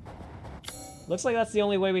 Looks like that's the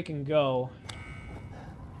only way we can go.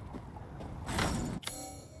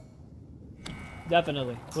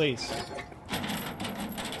 Definitely, please.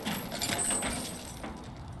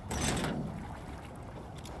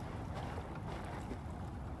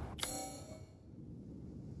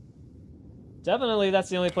 Definitely, that's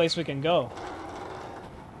the only place we can go.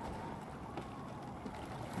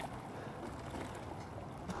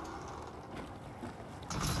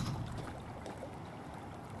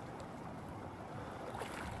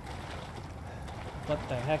 What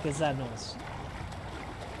the heck is that noise?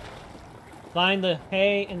 Find the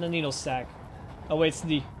hay in the needle stack. Oh wait, it's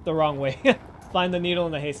the wrong way. Find the needle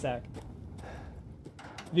in the haystack.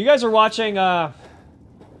 If you guys are watching,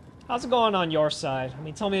 how's it going on your side? I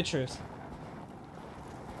mean, tell me the truth.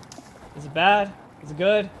 Is it bad? Is it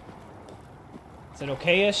good? Is it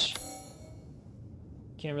okay-ish?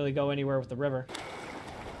 Can't really go anywhere with the river.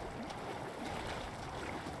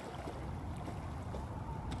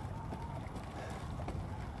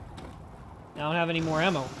 I don't have any more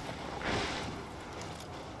ammo.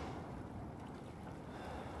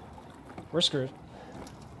 We're screwed.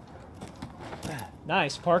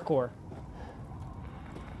 Nice, parkour.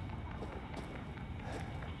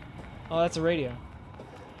 Oh, that's a radio.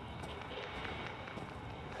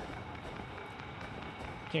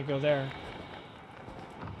 Can't go there.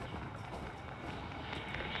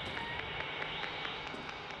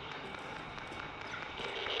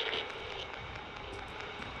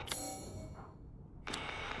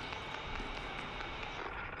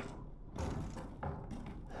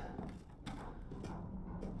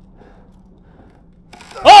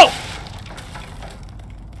 Oh!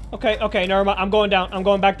 Okay, okay, never mind. I'm going down. I'm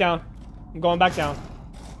going back down. I'm going back down.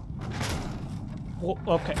 Well,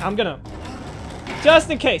 okay, I'm gonna...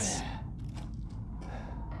 Just in case.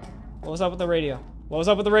 What was up with the radio? What was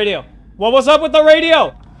up with the radio? What was up with the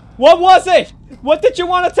radio? What was it? What did you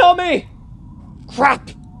want to tell me?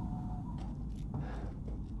 Crap!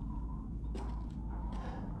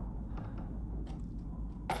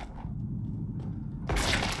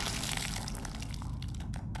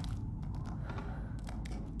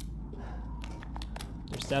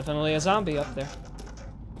 There's definitely a zombie up there.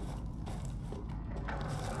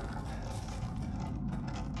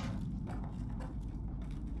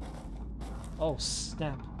 Oh,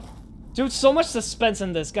 snap. Dude, so much suspense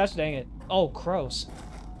in this. Gosh dang it. Oh, crows.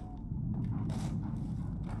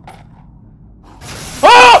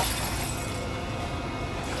 Oh!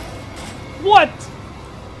 What?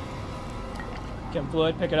 Chem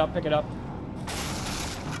fluid. Pick it up, pick it up.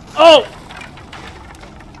 Oh!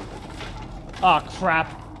 Oh,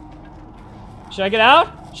 crap. Should I get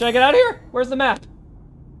out? Should I get out of here? Where's the map?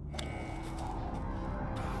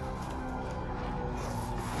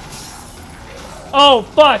 Oh,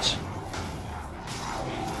 fudge!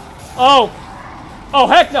 Oh! Oh,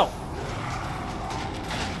 heck no!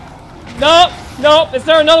 No! No! Is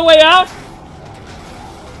there another way out?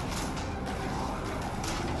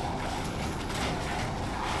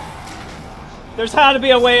 There's had to be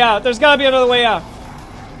a way out. There's gotta be another way out.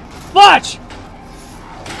 Fudge!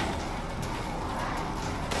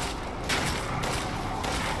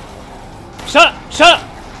 Shut up! Shut up!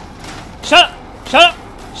 Shut up! Shut up!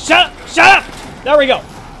 Shut up! Shut up! There we go.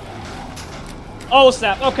 Oh,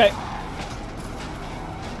 snap. Okay.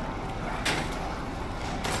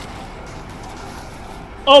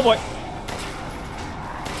 Oh, boy.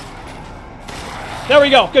 There we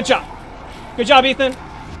go. Good job. Good job, Ethan.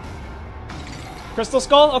 Crystal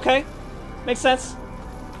skull? Okay. Makes sense.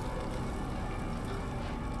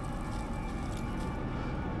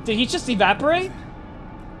 Did he just evaporate?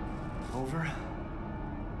 Over.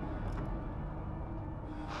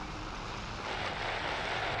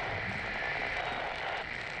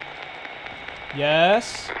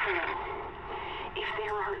 Yes? If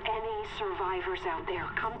there are any survivors out there,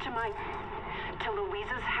 come to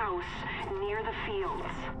Louisa's house near the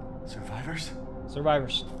fields. Survivors?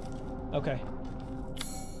 Survivors. Okay.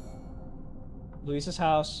 Luisa's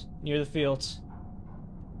house near the fields.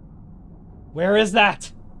 Where is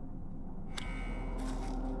that?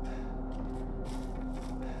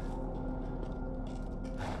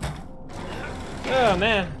 Oh,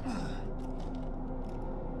 man.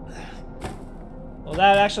 Well,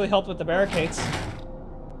 that actually helped with the barricades.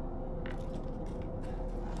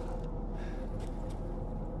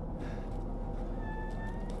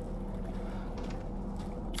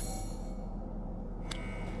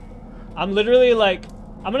 I'm literally like,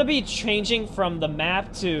 I'm gonna be changing from the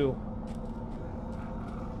map to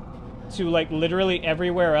like literally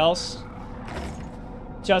everywhere else.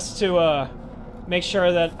 Just to make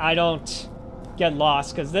sure that I don't get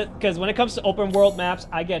lost, because when it comes to open world maps,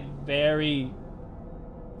 I get very,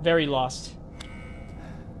 very lost.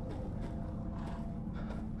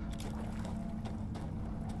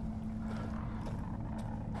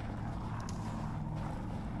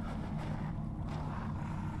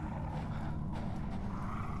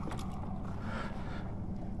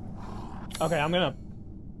 Okay, I'm gonna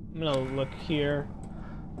look here.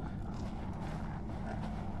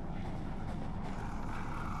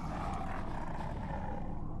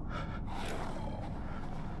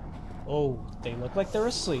 Oh, they look like they're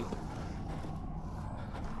asleep.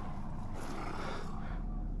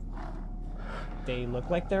 They look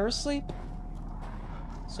like they're asleep.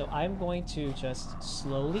 So I'm going to just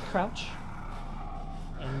slowly crouch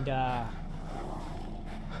and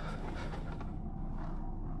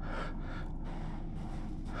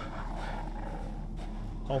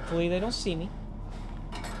hopefully they don't see me.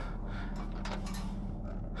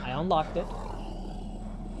 I unlocked it.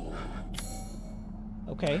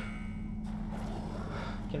 Okay.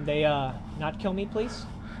 Can they, not kill me, please?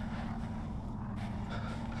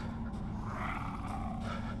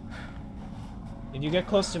 If you get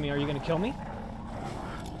close to me, are you gonna kill me?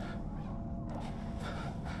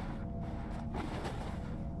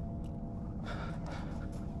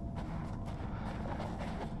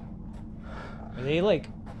 Are they, like,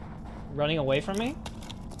 running away from me?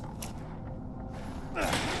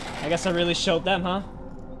 I guess I really showed them, huh?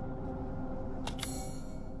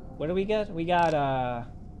 What do we get? We got,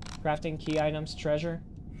 crafting key items, treasure.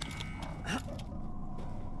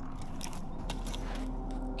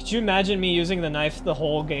 Could you imagine me using the knife the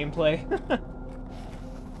whole gameplay?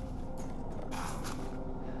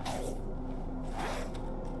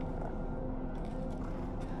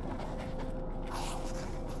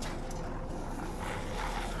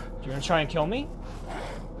 Do you wanna try and kill me?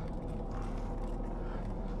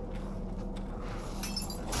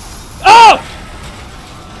 Oh!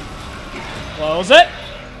 Close it.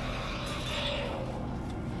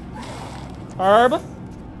 Herb.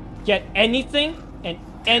 Get anything and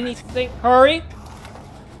anything. Hurry.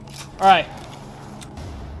 Alright.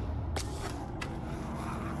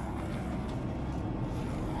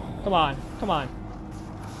 Come on. Come on.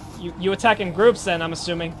 You attack in groups then, I'm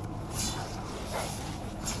assuming.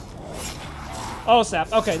 Oh,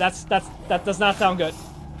 sap. Okay, that does not sound good.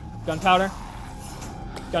 Gunpowder.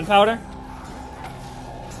 Gunpowder.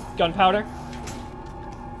 Gunpowder.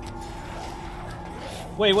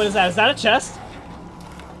 Wait, what is that? Is that a chest?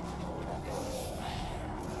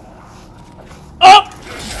 Oh!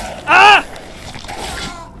 Ah!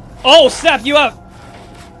 Oh, snap, you up!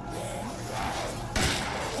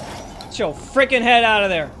 Get your freaking head out of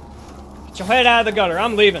there. Get your head out of the gutter.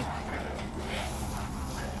 I'm leaving.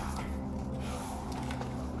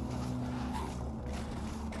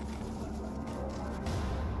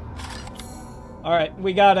 Alright,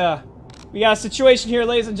 we got a situation here,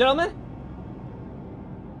 ladies and gentlemen.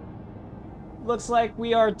 Looks like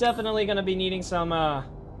we are definitely gonna be needing some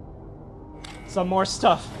more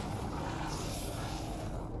stuff.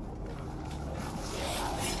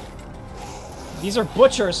 These are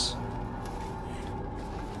butchers.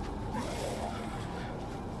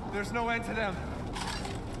 There's no end to them.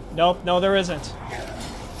 Nope, no there isn't.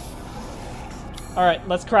 Alright,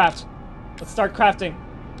 let's craft. Let's start crafting.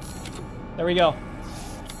 There we go.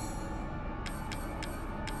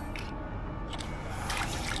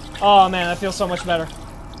 Oh man, that feels so much better.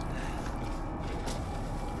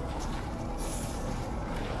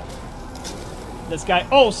 This guy.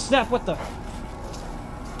 Oh snap! What the?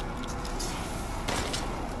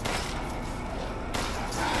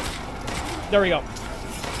 There we go.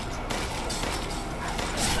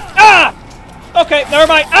 Ah! Okay, never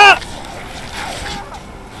mind. Ah!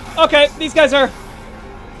 Okay, these guys are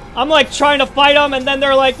I'm like trying to fight them, and then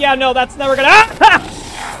they're like, yeah, no, that's never gonna. Ah!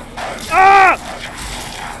 Ah!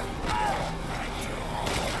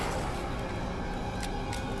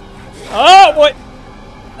 Oh boy!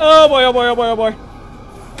 Oh boy! Oh boy! Oh boy! Oh boy!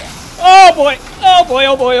 Oh boy! Oh boy!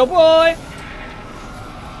 Oh boy! Oh boy!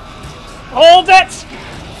 Hold it!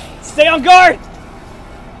 Stay on guard!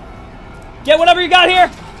 Get whatever you got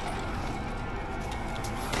here!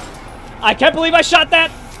 I can't believe I shot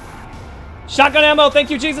that! Shotgun ammo, thank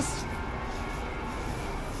you, Jesus!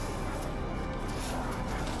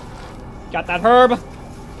 Got that herb.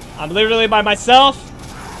 I'm literally by myself.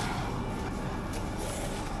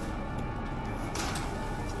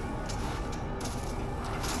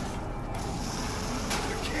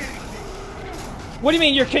 What do you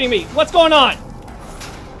mean you're kidding me? What's going on?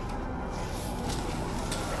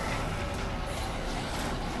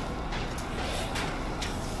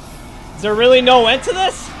 Is there really no end to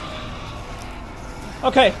this?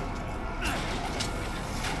 Okay.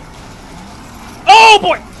 Oh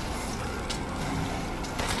boy!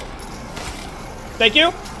 Thank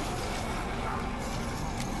you.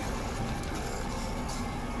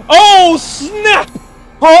 Oh snap!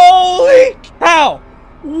 Holy cow!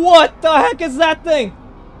 What the heck is that thing?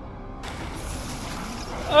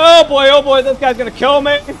 Oh boy, this guy's gonna kill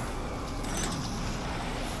me.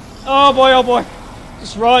 Oh boy.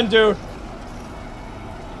 Just run, dude.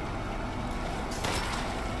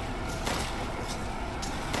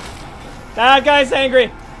 That guy's angry.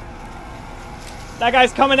 That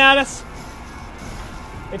guy's coming at us.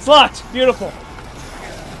 It's locked. Beautiful.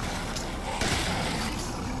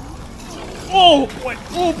 Oh boy.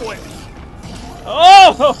 Oh boy.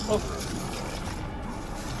 Oh!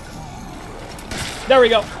 There we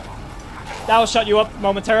go. That will shut you up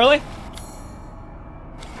momentarily.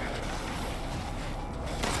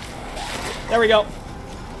 There we go.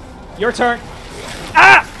 Your turn.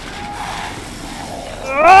 Ah!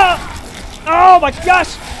 Ah! Oh my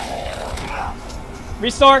gosh!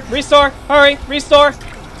 Restore, restore, hurry, restore.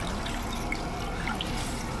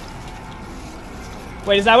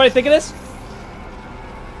 Wait, is that what I think of this?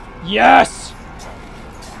 Yes!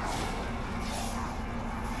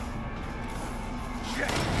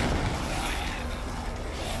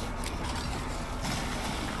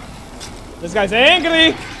 This guy's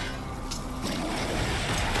angry!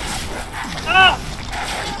 Ah!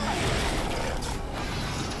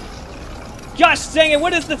 Gosh dang it,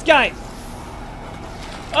 what is this guy?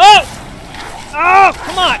 Oh! Oh,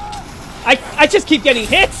 come on! I just keep getting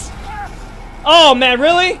hits! Oh man,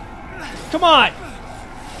 really? Come on!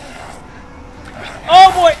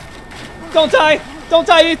 Oh boy! Don't die! Don't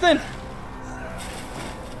die, Ethan!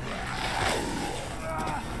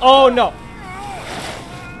 Oh no!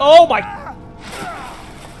 Oh my!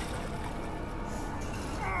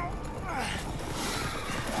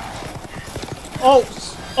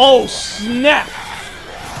 Oh snap!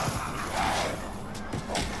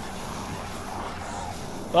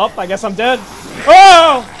 Oh, I guess I'm dead.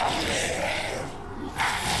 Oh!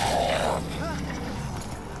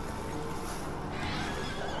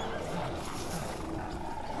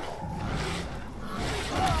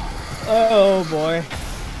 Oh boy.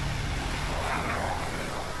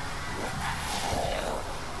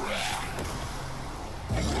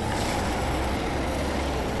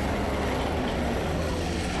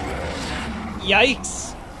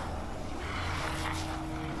 Yikes.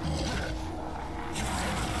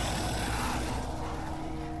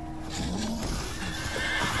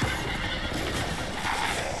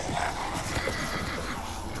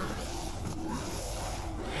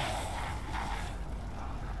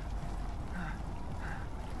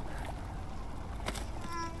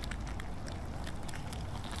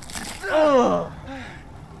 Ugh.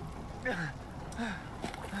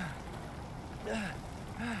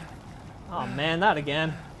 Oh man, not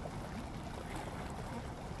again.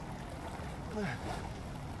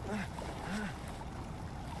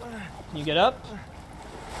 Can you get up?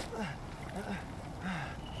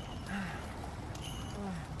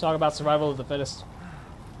 Talk about survival of the fittest.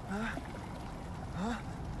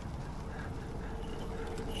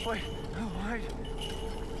 Wait, why?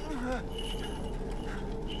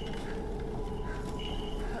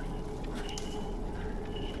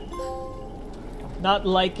 Not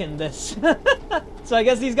liking this. So I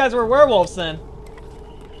guess these guys were werewolves then.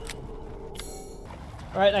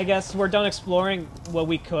 Alright, I guess we're done exploring what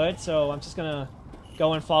we could, so I'm just gonna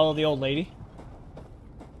go and follow the old lady.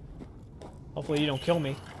 Hopefully you don't kill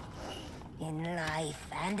me. In life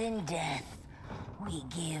and in death, we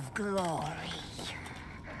give glory.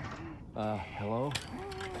 Hello?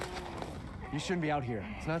 You shouldn't be out here.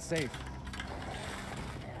 It's not safe.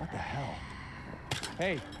 What the hell?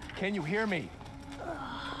 Hey, Can you hear me?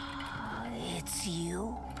 It's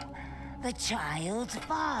you, the child's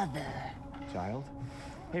father. Child?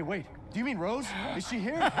 Hey, wait. Do you mean Rose? Is she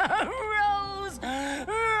here? Rose!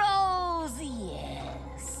 Rose,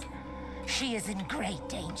 yes. She is in great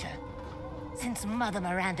danger. Since Mother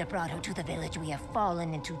Miranda brought her to the village, we have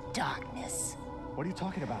fallen into darkness. What are you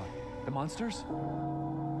talking about? The monsters?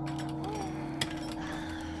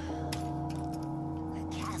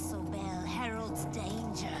 The castle bell heralds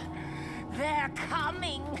danger. They're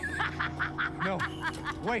coming. No.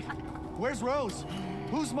 Wait. Where's Rose?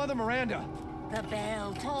 Who's Mother Miranda? The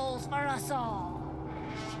bell tolls for us all.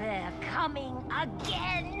 They're coming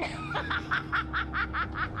again.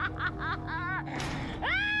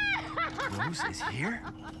 Rose is here?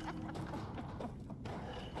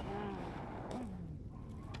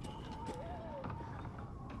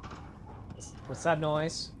 What's that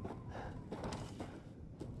noise?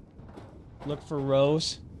 Look for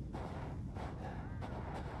Rose.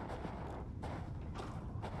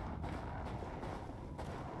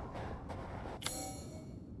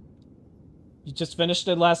 You just finished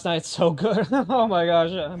it last night. It's so good. Oh my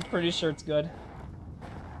gosh, I'm pretty sure it's good.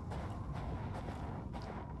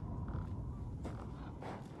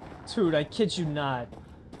 Dude, I kid you not.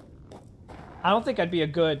 I don't think I'd be a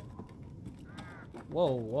good...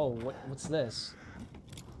 Whoa, whoa, what's this?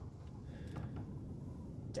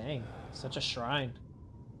 Dang, such a shrine.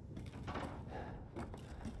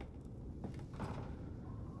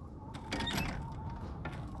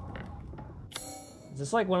 Is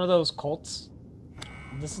this like one of those cults?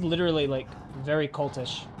 This is literally like very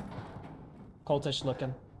cultish. Cultish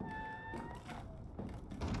looking.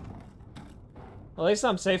 Well, at least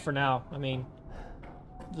I'm safe for now. I mean,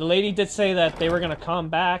 the lady did say that they were gonna come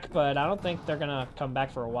back, but I don't think they're gonna come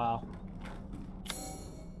back for a while.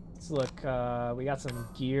 Let's look, we got some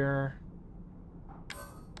gear.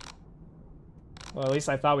 Well, at least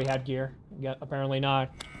I thought we had gear. Yeah, apparently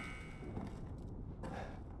not.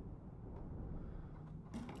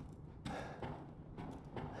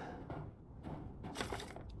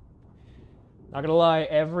 Not gonna lie,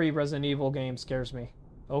 every Resident Evil game scares me.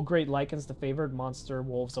 Oh great LYCANS, the favored monster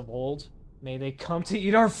wolves of old. May they come to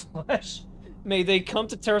eat our flesh. May they come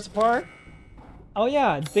to tear us apart. Oh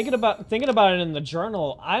yeah, thinking about it in the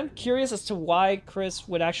journal, I'm curious as to why Chris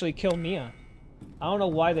would actually kill Mia. I don't know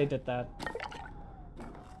why they did that.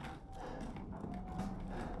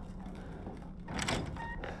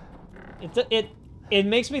 It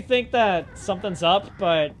makes me think that something's up,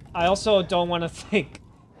 but I also don't want to think.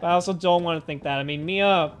 that. I mean,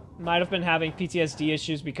 Mia might have been having PTSD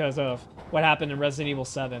issues because of what happened in Resident Evil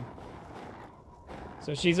 7.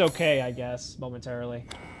 So she's okay, I guess, momentarily.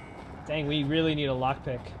 Dang, we really need a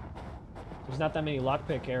lockpick. There's not that many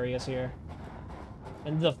lockpick areas here.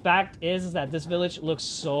 And the fact is that this village looks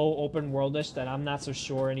so open worldish that I'm not so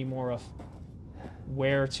sure anymore of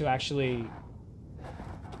where to actually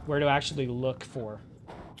look for.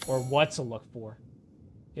 Or what to look for.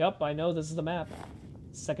 Yep, I know this is the map.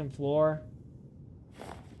 Second floor.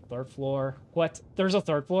 Third floor. What? There's a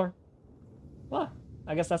third floor? Huh.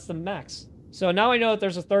 I guess that's the max. So now I know that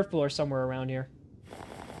there's a third floor somewhere around here.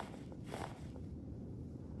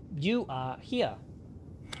 You are here.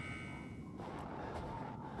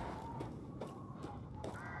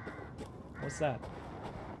 What's that?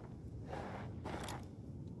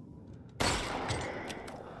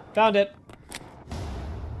 Found it.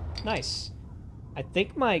 Nice. I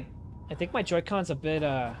think my Joy-Con's a bit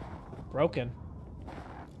broken.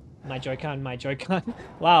 My Joy-Con.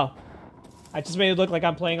 Wow. I just made it look like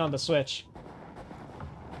I'm playing on the Switch.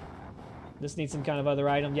 This needs some kind of other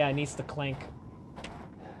item. Yeah, it needs the clank.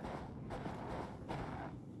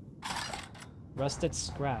 Rusted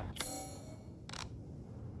scrap.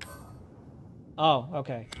 Oh,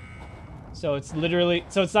 okay. So it's literally...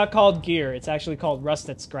 So it's not called gear. It's actually called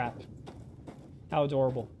rusted scrap. How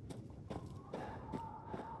adorable.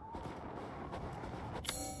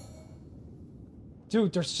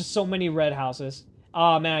 Dude, there's just so many red houses.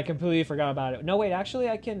 Oh man, I completely forgot about it. No, wait, actually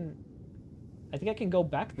I think I can go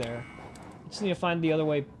back there. I just need to find the other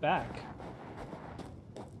way back.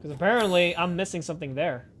 Because apparently I'm missing something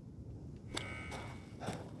there.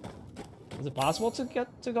 Is it possible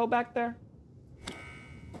to go back there?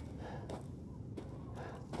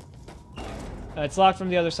 It's locked from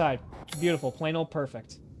the other side. Beautiful, plain old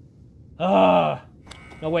perfect. Ugh.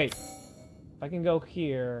 No, wait. If I can go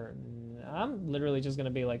here... I'm literally just gonna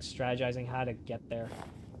be like strategizing how to get there.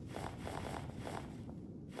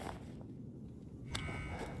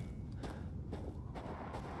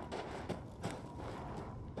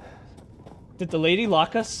 Did the lady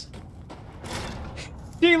lock us?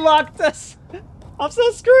 She locked us! I'm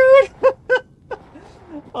so screwed!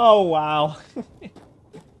 Oh, wow.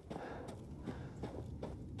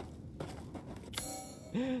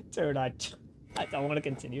 Dude, I don't want to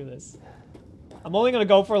continue this. I'm only going to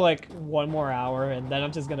go for like 1 more hour, and then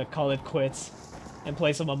I'm just going to call it quits and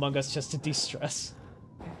play some Among Us just to de-stress.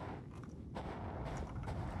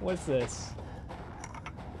 What's this?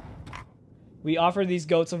 We offer these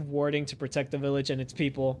goats of warding to protect the village and its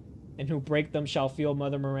people, and who break them shall feel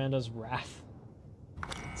Mother Miranda's wrath.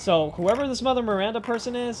 So, whoever this Mother Miranda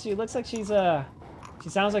person is, she looks like she's, she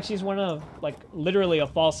sounds like she's one of, like, literally a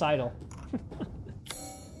false idol.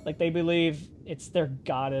 Like, they believe it's their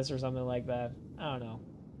goddess or something like that. I don't know.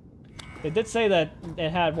 They did say that it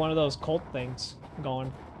had one of those cult things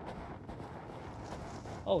going.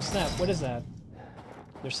 Oh, snap. What is that?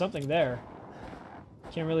 There's something there.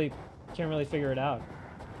 Can't really figure it out.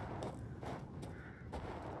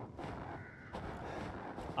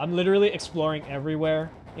 I'm literally exploring everywhere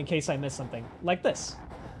in case I miss something. Like this.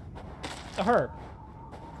 A herb.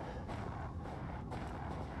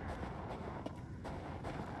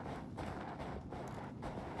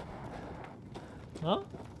 Huh?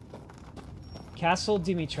 Castle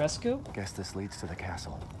Dimitrescu? Guess this leads to the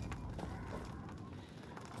castle.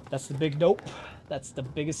 That's the big nope. That's the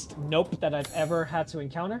biggest nope that I've ever had to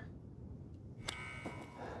encounter.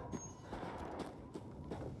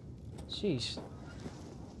 Sheesh.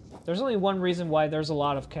 There's only one reason why there's a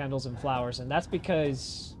lot of candles and flowers, and that's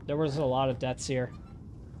because there was a lot of deaths here.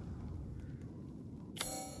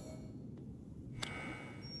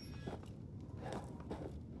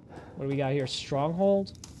 What do we got here?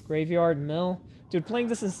 Stronghold? Graveyard? Mill? Dude, playing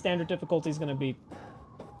this in standard difficulty is going to be...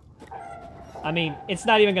 I mean, it's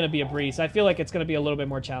not even going to be a breeze. I feel like it's going to be a little bit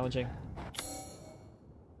more challenging.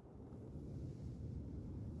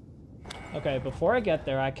 Okay, before I get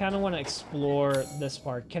there, I kind of want to explore this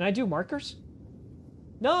part. Can I do markers?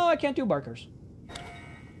 No, I can't do markers.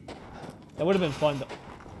 That would have been fun, though.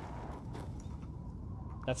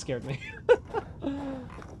 That scared me.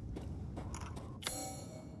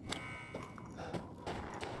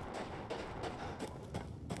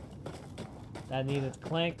 That needed to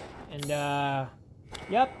clank. And,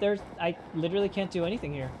 yep, I literally can't do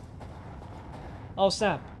anything here. Oh,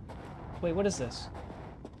 snap. Wait, what is this?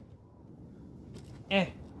 Eh.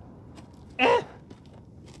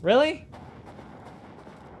 Really?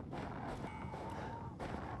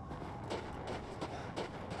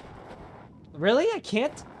 Really? I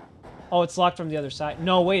can't? Oh, it's locked from the other side.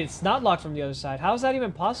 No, wait, it's not locked from the other side. How is that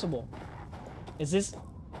even possible? Is this...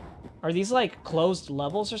 Are these, like, closed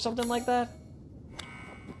levels or something like that?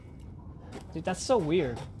 Dude, that's so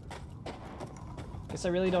weird. Guess I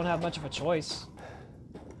really don't have much of a choice.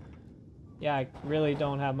 Yeah, I really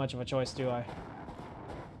don't have much of a choice, do I?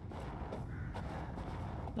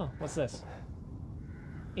 Oh, what's this?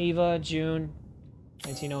 Eva, June,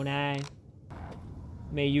 1909.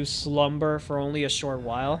 May you slumber for only a short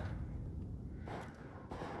while.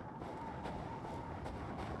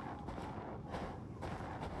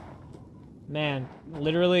 Man,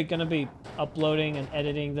 literally gonna be uploading and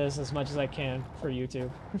editing this as much as I can for YouTube.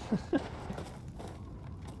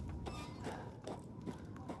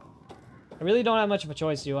 I really don't have much of a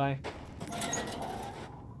choice, do I?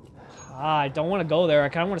 Ah, I don't want to go there. I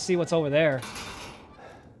kind of want to see what's over there.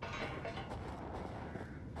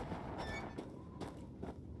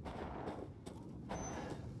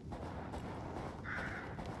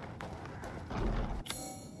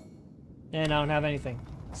 And I don't have anything.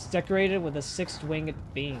 It's decorated with a 6-winged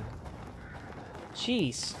being.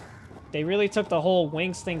 Jeez. They really took the whole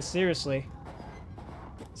wings thing seriously.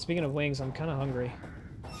 Speaking of wings, I'm kind of hungry.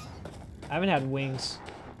 I haven't had wings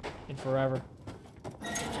in forever.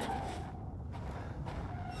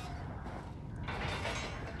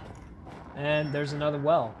 And there's another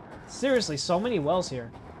well. Seriously, so many wells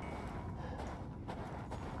here.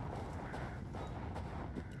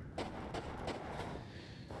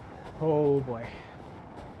 Oh boy.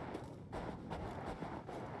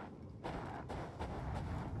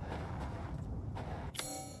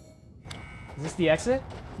 Is this the exit?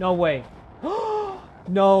 No way.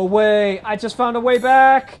 No way! I just found a way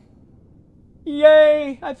back!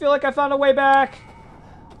 Yay! I feel like I found a way back!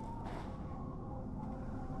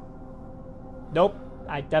 Nope.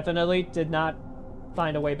 I definitely did not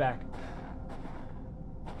find a way back.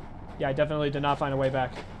 Yeah, I definitely did not find a way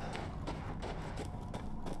back.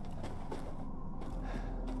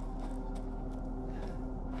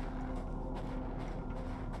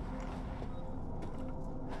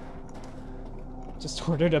 Just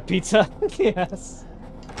ordered a pizza. Yes.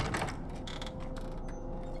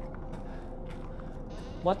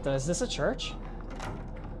 What the? Is this a church?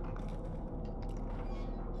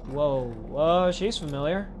 Whoa, whoa, she's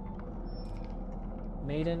familiar.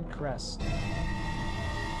 Maiden Crest.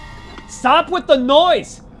 Stop with the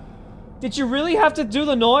noise! Did you really have to do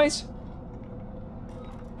the noise?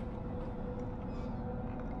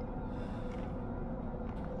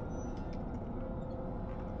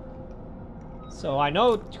 So I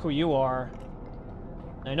know who you are.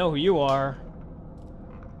 I know who you are.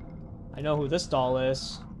 I know who this doll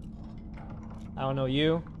is. I don't know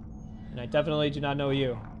you. And I definitely do not know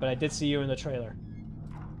you. But I did see you in the trailer.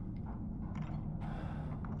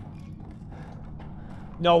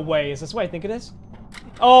 No way. Is this what I think it is?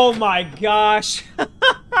 Oh my gosh.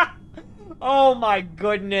 Oh my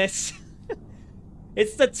goodness.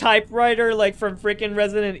 It's the typewriter like from freaking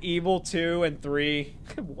Resident Evil 2 and 3.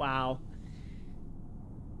 Wow.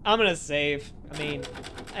 I'm gonna save. I mean,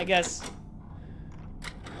 I guess.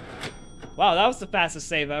 Wow, that was the fastest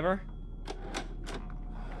save ever.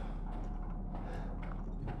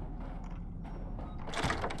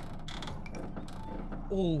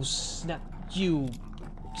 Oh, snap. You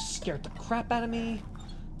scared the crap out of me.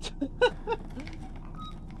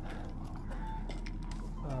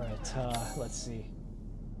 Alright, let's see.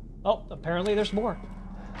 Oh, apparently there's more.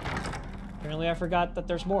 Apparently I forgot that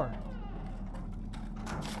there's more.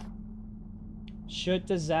 Should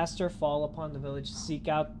disaster fall upon the village, seek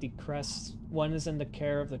out the crest. One is in the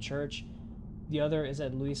care of the church. The other is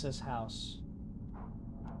at Luisa's house.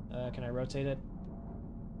 Can I rotate it?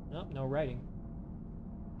 Nope, no writing.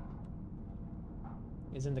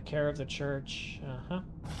 Is in the care of the church. Uh-huh.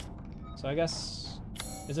 So I guess...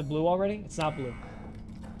 Is it blue already? It's not blue.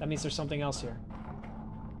 That means there's something else here.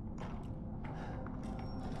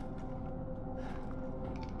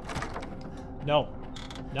 No.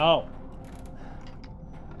 No.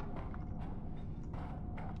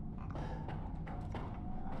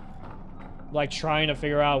 Like trying to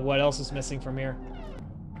figure out what else is missing from here.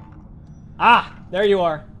 Ah! There you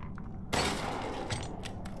are.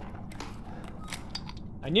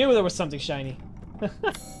 I knew there was something shiny.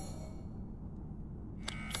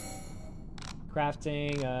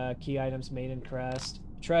 Crafting, key items, maiden crest,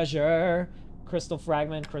 treasure, crystal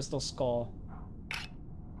fragment, crystal skull.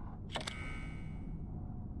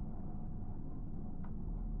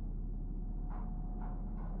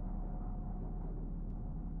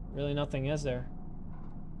 Really nothing, is there?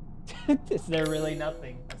 Is there really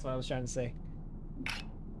nothing? That's what I was trying to say.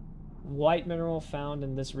 White mineral found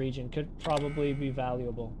in this region could probably be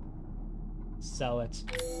valuable. Sell it.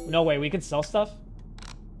 No way, we can sell stuff?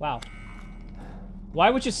 Wow. Why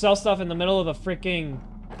would you sell stuff in the middle of a freaking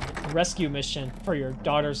rescue mission for your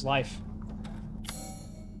daughter's life?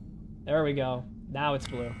 There we go. Now it's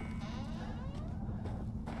blue.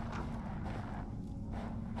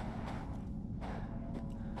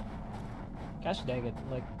 Gosh dang it,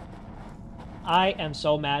 like... I am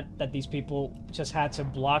so mad that these people just had to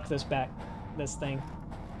block this thing.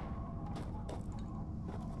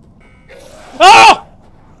 Oh!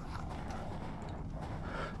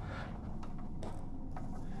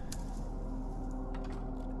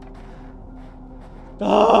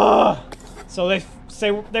 Ah! So they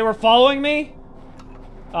say they were following me?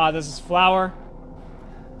 Ah, this is flour.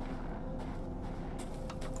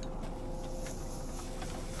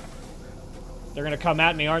 They're gonna come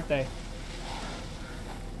at me, aren't they?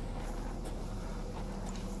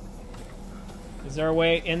 Is there a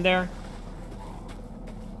way in there?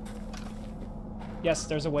 Yes,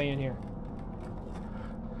 there's a way in here.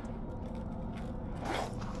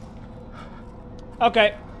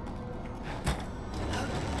 Okay.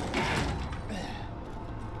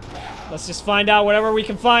 Let's just find out whatever we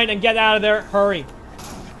can find and get out of there. Hurry.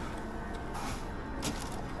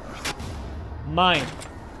 Mine.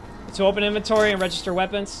 To open inventory and register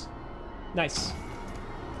weapons. Nice.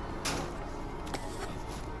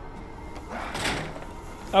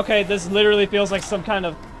 Okay, this literally feels like some kind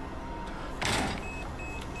of...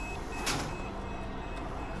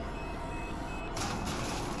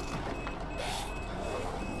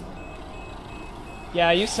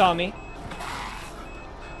 Yeah, you saw me.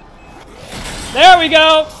 There we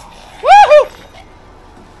go! Woohoo!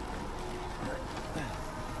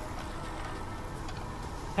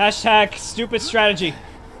 Hashtag stupid strategy.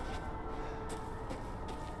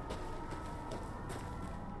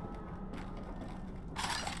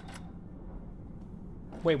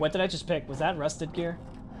 Wait, what did I just pick? Was that rusted gear?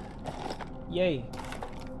 Yay.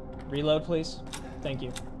 Reload, please. Thank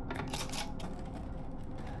you.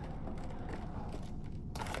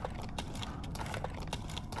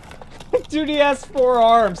 Dude, he has 4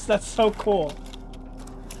 arms. That's so cool.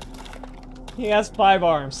 He has 5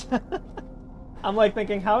 arms. I'm like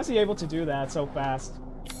thinking, how is he able to do that so fast?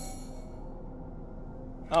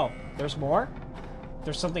 Oh, there's more?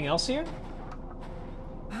 There's something else here?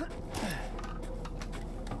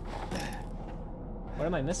 What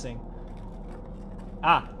am I missing?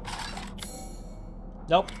 Ah.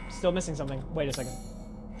 Nope, still missing something. Wait a second.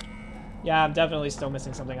 Yeah, I'm definitely still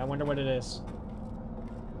missing something. I wonder what it is.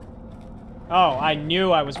 Oh, I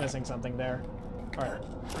knew I was missing something there. Alright.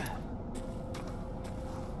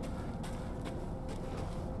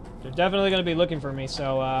 They're definitely gonna be looking for me,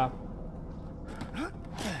 so,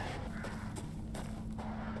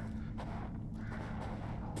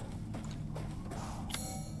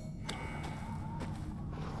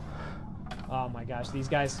 oh my gosh, these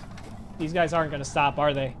guys aren't gonna stop,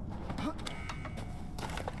 are they?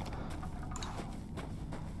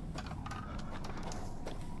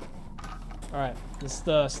 Alright, this is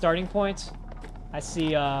the starting point. I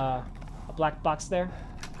see a black box there.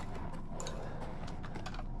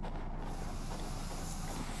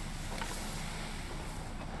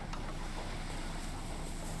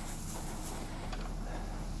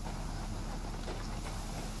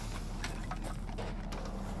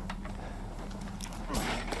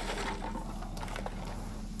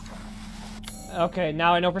 Okay,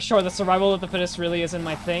 now I know for sure the survival of the fittest really isn't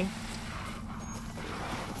my thing.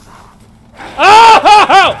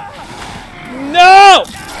 Oh! No!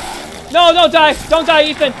 No, don't die! Don't die,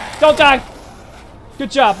 Ethan! Don't die!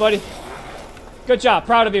 Good job, buddy. Good job.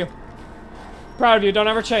 Proud of you. Proud of you. Don't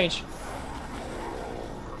ever change.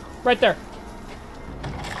 Right there.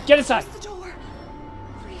 Get inside. Close the door.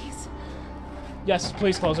 Please. Yes,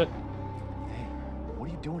 please close it. Hey, what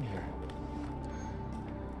are you doing here?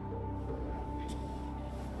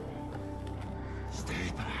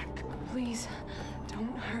 Stay back. Please,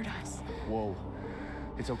 don't hurt us. Whoa.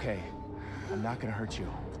 It's okay. I'm not gonna hurt you.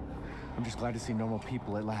 I'm just glad to see normal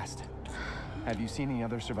people at last. Have you seen any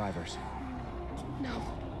other survivors? No.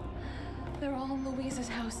 They're all in Louise's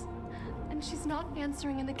house. And she's not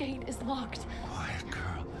answering and the gate is locked. Quiet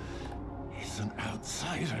girl. He's an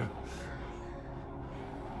outsider.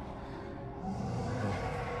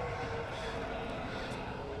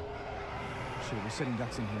 Shit, we're sitting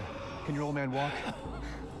ducks in here. Can your old man walk?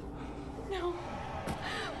 No.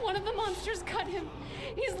 One of the monsters cut him.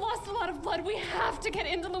 He's lost a lot of blood. We have to get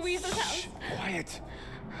into Louise's house. Shh, quiet.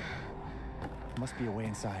 Must be a way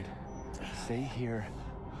inside. Stay here,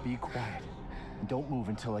 be quiet, and don't move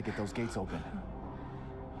until I get those gates open.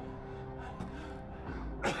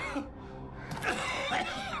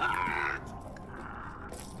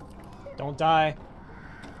 Don't die.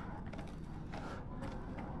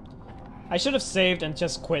 I should have saved and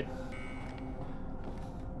just quit.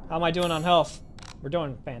 How am I doing on health? We're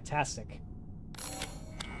doing fantastic.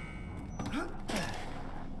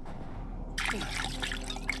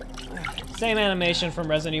 Same animation from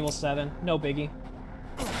Resident Evil 7. No biggie.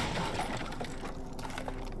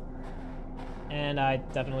 And I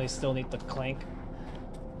definitely still need the clank.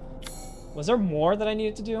 Was there more that I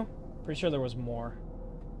needed to do? Pretty sure there was more.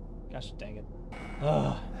 Gosh dang it.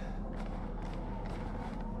 Ugh.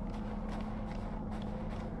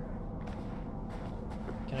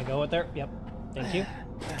 Can I go with there? Yep. Thank you.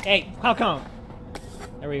 Hey, how come?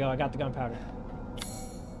 There we go, I got the gunpowder.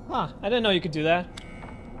 Huh, I didn't know you could do that.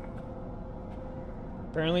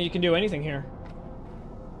 Apparently you can do anything here.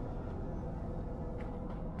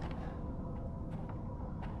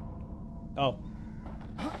 Oh.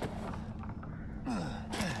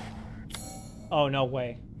 Oh, no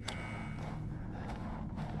way.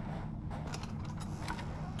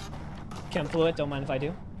 Chem fluid, don't mind if I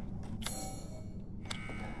do.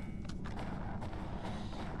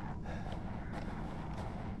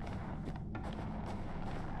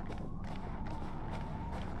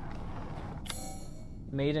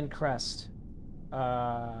 Maiden crest.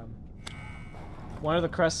 One of the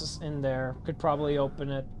crests in there could probably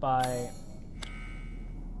open it by...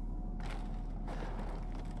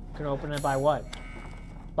 Could open it by what?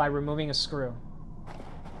 By removing a screw.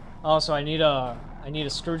 Oh, so I need a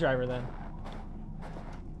screwdriver then.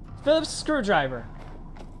 Phillips screwdriver.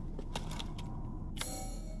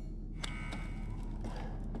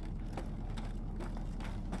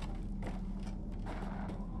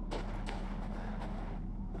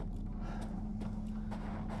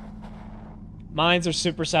 Mines are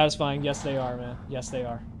super satisfying. Yes, they are, man. Yes, they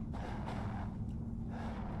are.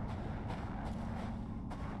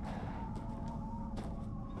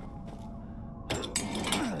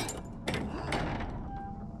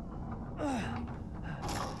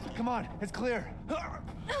 Come on, it's clear.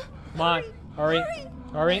 Come on, hurry,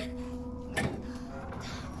 hurry.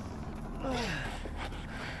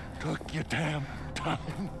 Took your damn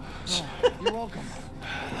time. You're welcome.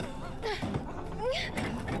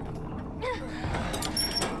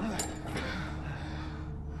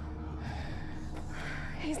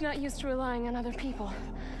 He's not used to relying on other people.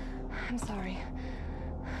 I'm sorry.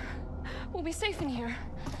 We'll be safe in here,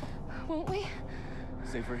 won't we?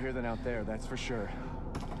 Safer here than out there, that's for sure.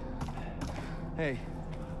 Hey,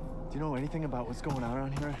 do you know anything about what's going on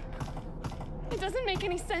around here? It doesn't make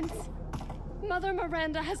any sense. Mother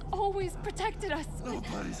Miranda has always protected us.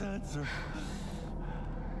 Nobody's answer.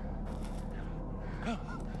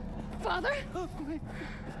 Father?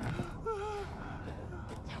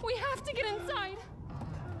 We have to get inside.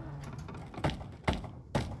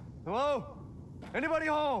 Hello? Anybody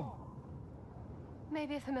home?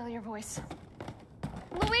 Maybe a familiar voice.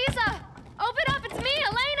 Louisa! Open up! It's me,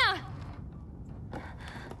 Elena!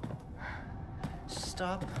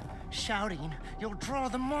 Stop shouting. You'll draw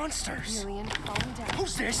the monsters. Julian, calm down.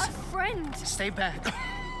 Who's this? A friend! Stay back.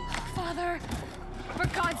 Father! For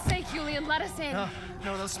God's sake, Julian, let us in.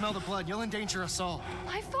 No, they'll smell the blood. You'll endanger us all.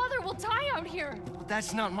 My father will die out here.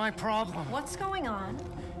 That's not my problem. What's going on?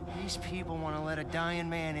 These people want to let a dying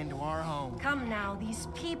man into our home. Come now, these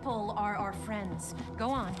people are our friends. Go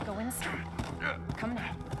on, go inside. Come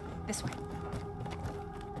now, this way.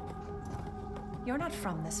 You're not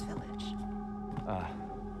from this village.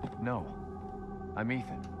 No. I'm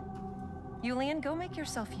Ethan. Julian, go make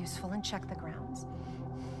yourself useful and check the grounds.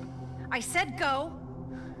 I said go!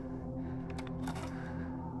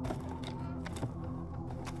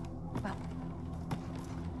 Well,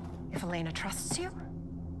 if Elena trusts you,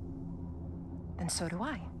 then so do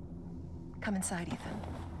I. Come inside, Ethan.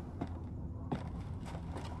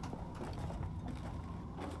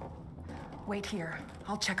 Wait here.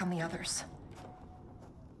 I'll check on the others.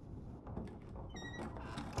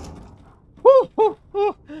 Woo, woo,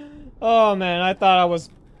 woo. Oh man, I thought I was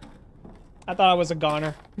a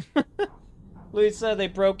goner. Lisa, they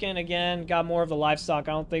broke in again, got more of the livestock.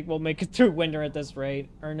 I don't think we'll make it through winter at this rate.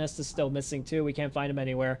 Ernest is still missing too. We can't find him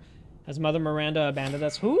anywhere. Has Mother Miranda abandoned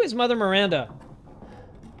us? Who is Mother Miranda?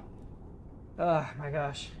 Oh my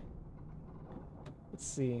gosh. Let's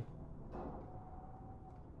see.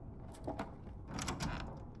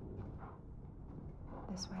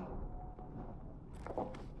 This way.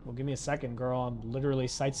 Well, give me a second, girl. I'm literally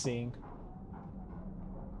sightseeing.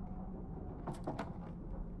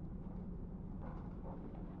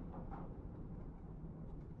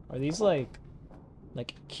 Are these like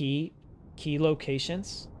key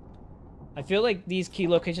locations? I feel like these key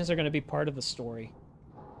locations are going to be part of the story.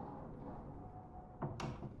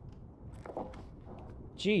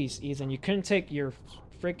 Jeez, Ethan, you couldn't take your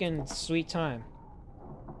freaking sweet time.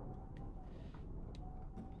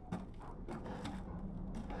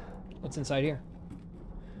 What's inside here?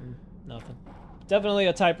 Nothing. Definitely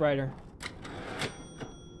a typewriter.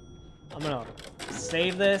 I'm gonna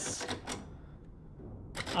save this.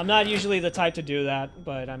 I'm not usually the type to do that,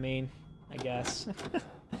 but I mean, I guess.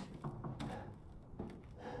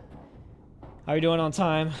 How are you doing on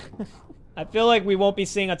time? I feel like we won't be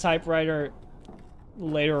seeing a typewriter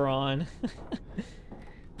later on.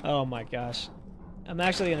 Oh my gosh. I'm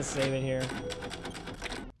actually gonna save it here.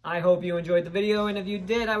 I hope you enjoyed the video, and if you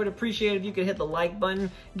did, I would appreciate it if you could hit the like button,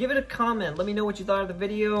 give it a comment, let me know what you thought of the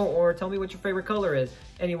video, or tell me what your favorite color is.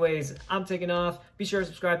 Anyways, I'm taking off. Be sure to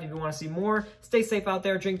subscribe if you want to see more. Stay safe out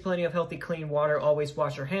there, drink plenty of healthy, clean water, always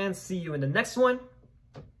wash your hands. See you in the next one.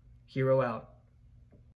 Hero out.